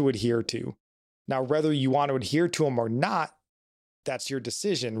world to adhere to. Now, whether you want to adhere to them or not, that's your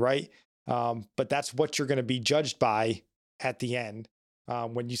decision, right? But that's what you're going to be judged by at the end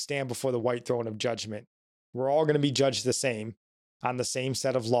when you stand before the white throne of judgment. We're all going to be judged the same on the same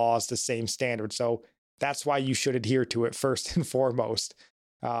set of laws, the same standard. So that's why you should adhere to it first and foremost.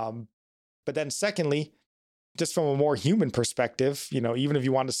 But then secondly, just from a more human perspective, even if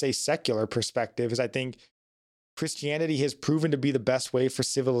you want to say secular perspective, is I think Christianity has proven to be the best way for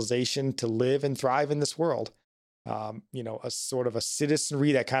civilization to live and thrive in this world. A sort of a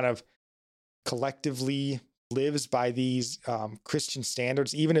citizenry that kind of collectively lives by these Christian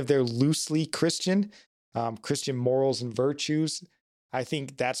standards, even if they're loosely Christian morals and virtues. I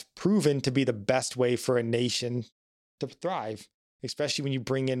think that's proven to be the best way for a nation to thrive, especially when you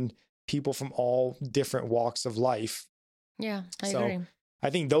bring in people from all different walks of life. Yeah, I agree. I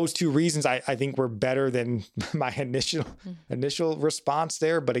think those two reasons I think were better than my initial response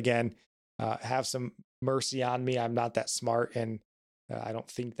there. But again, have some mercy on me. I'm not that smart, and I don't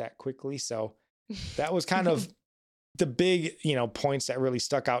think that quickly. So that was kind of the big, points that really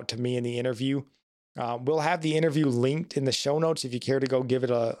stuck out to me in the interview. We'll have the interview linked in the show notes if you care to go give it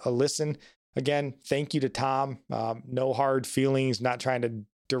a listen. Again, thank you to Tom. No hard feelings, not trying to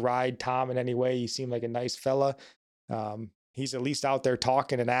deride Tom in any way. He seemed like a nice fella. He's at least out there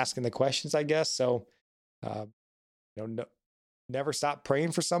talking and asking the questions, I guess. So, never stop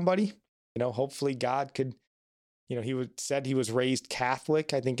praying for somebody. Hopefully God could, he said he was raised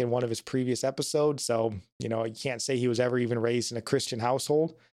Catholic, I think in one of his previous episodes. So, you can't say he was ever even raised in a Christian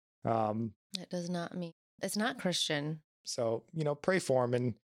household. That does not mean it's not Christian. So, pray for him.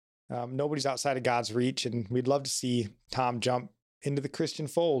 And nobody's outside of God's reach. And we'd love to see Tom jump into the Christian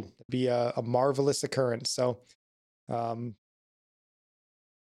fold. It'd be a marvelous occurrence. So, do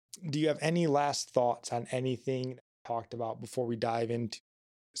you have any last thoughts on anything talked about before we dive into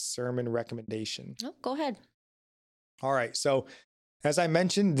sermon recommendation? Oh, go ahead. All right. So as I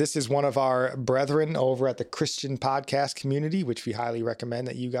mentioned, this is one of our brethren over at the Christian podcast community, which we highly recommend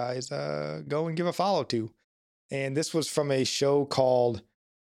that you guys go and give a follow to. And this was from a show called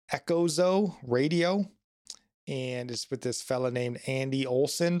Echozo Radio. And it's with this fella named Andy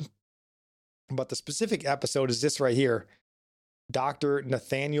Olson. But the specific episode is this right here. Dr.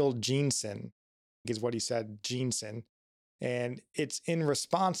 Nathaniel Jeanson is what he said, Jeanson. And it's in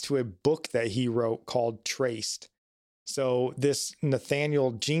response to a book that he wrote called Traced. So this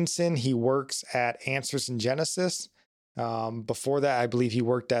Nathaniel Jeanson, he works at Answers in Genesis. Before that, I believe he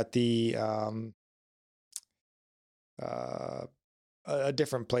worked at the a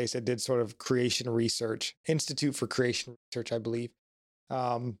different place that did sort of creation research, Institute for Creation Research, I believe.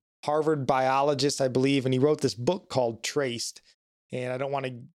 Harvard biologist, I believe, and he wrote this book called Traced. And I don't want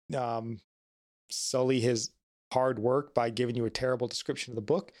to sully his hard work by giving you a terrible description of the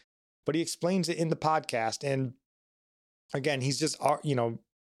book, but he explains it in the podcast. And again, he's just,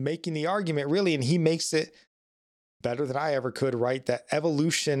 making the argument really, and he makes it better than I ever could, right? That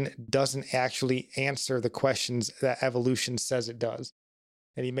evolution doesn't actually answer the questions that evolution says it does.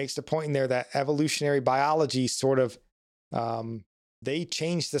 And he makes the point in there that evolutionary biology sort of, they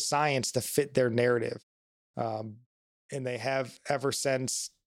changed the science to fit their narrative. And they have ever since,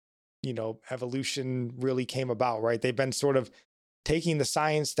 evolution really came about, right? They've been sort of taking the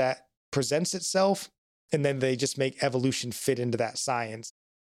science that presents itself, and then they just make evolution fit into that science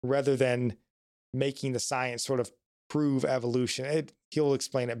rather than making the science sort of prove evolution. He'll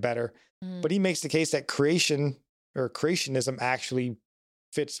explain it better. But he makes the case that creation or creationism actually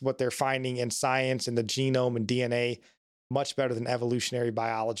fits what they're finding in science and the genome and DNA much better than evolutionary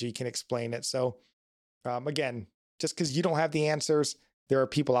biology can explain it. So again, just because you don't have the answers, there are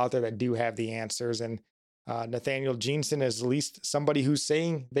people out there that do have the answers. And Nathaniel Jeanson is at least somebody who's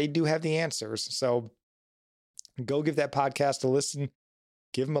saying they do have the answers. So go give that podcast a listen,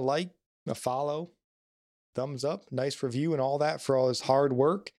 give him a like, a follow, thumbs up, nice review and all that for all his hard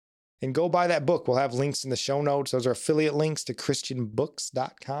work. And go buy that book. We'll have links in the show notes. Those are affiliate links to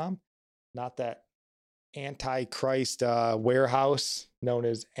christianbooks.com, not that antichrist warehouse known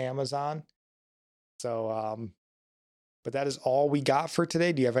as Amazon. So, but that is all we got for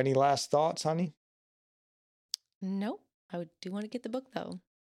today. Do you have any last thoughts, honey? No, I do want to get the book though.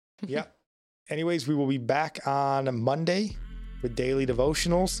 Yeah. Anyways, we will be back on Monday with daily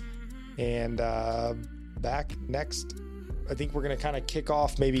devotionals and back next. I think we're going to kind of kick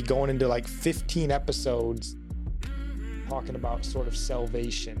off maybe going into like 15 episodes talking about sort of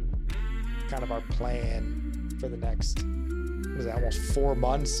salvation, kind of our plan for the next, what is that, almost 4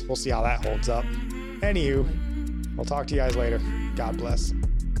 months. We'll see how that holds up. Anywho, I'll talk to you guys later. God bless.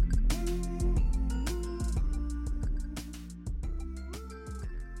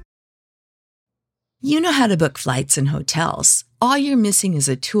 You know how to book flights and hotels. All you're missing is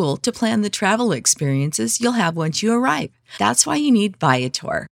a tool to plan the travel experiences you'll have once you arrive. That's why you need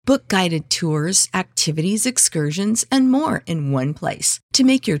Viator. Book guided tours, activities, excursions, and more in one place to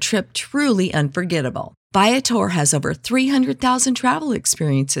make your trip truly unforgettable. Viator has over 300,000 travel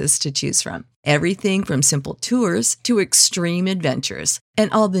experiences to choose from. Everything from simple tours to extreme adventures and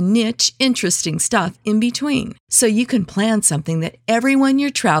all the niche, interesting stuff in between. So you can plan something that everyone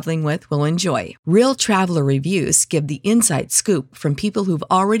you're traveling with will enjoy. Real traveler reviews give the inside scoop from people who've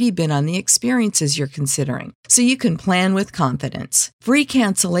already been on the experiences you're considering. So you can plan with confidence. Free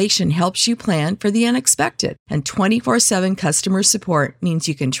cancellation helps you plan for the unexpected. And 24/7 customer support means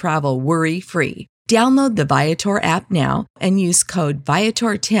you can travel worry-free. Download the Viator app now and use code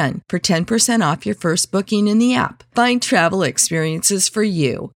Viator10 for 10% off your first booking in the app. Find travel experiences for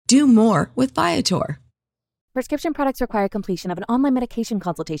you. Do more with Viator. Prescription products require completion of an online medication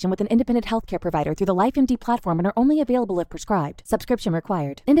consultation with an independent healthcare provider through the LifeMD platform and are only available if prescribed. Subscription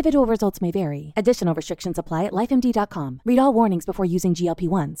required. Individual results may vary. Additional restrictions apply at lifemd.com. Read all warnings before using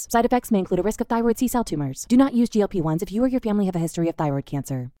GLP-1s. Side effects may include a risk of thyroid C-cell tumors. Do not use GLP-1s if you or your family have a history of thyroid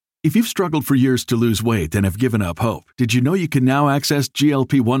cancer. If you've struggled for years to lose weight and have given up hope, did you know you can now access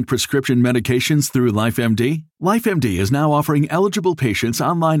GLP-1 prescription medications through LifeMD? LifeMD is now offering eligible patients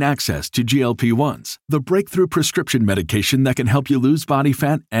online access to GLP-1s, the breakthrough prescription medication that can help you lose body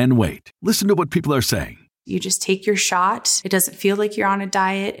fat and weight. Listen to what people are saying. You just take your shot. It doesn't feel like you're on a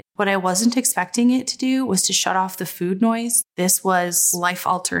diet. What I wasn't expecting it to do was to shut off the food noise. This was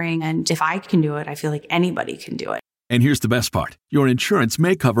life-altering, and if I can do it, I feel like anybody can do it. And here's the best part. Your insurance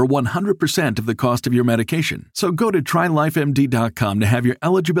may cover 100% of the cost of your medication. So go to TryLifeMD.com to have your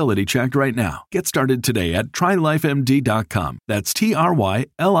eligibility checked right now. Get started today at TryLifeMD.com. That's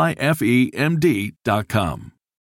TryLifeMD.com.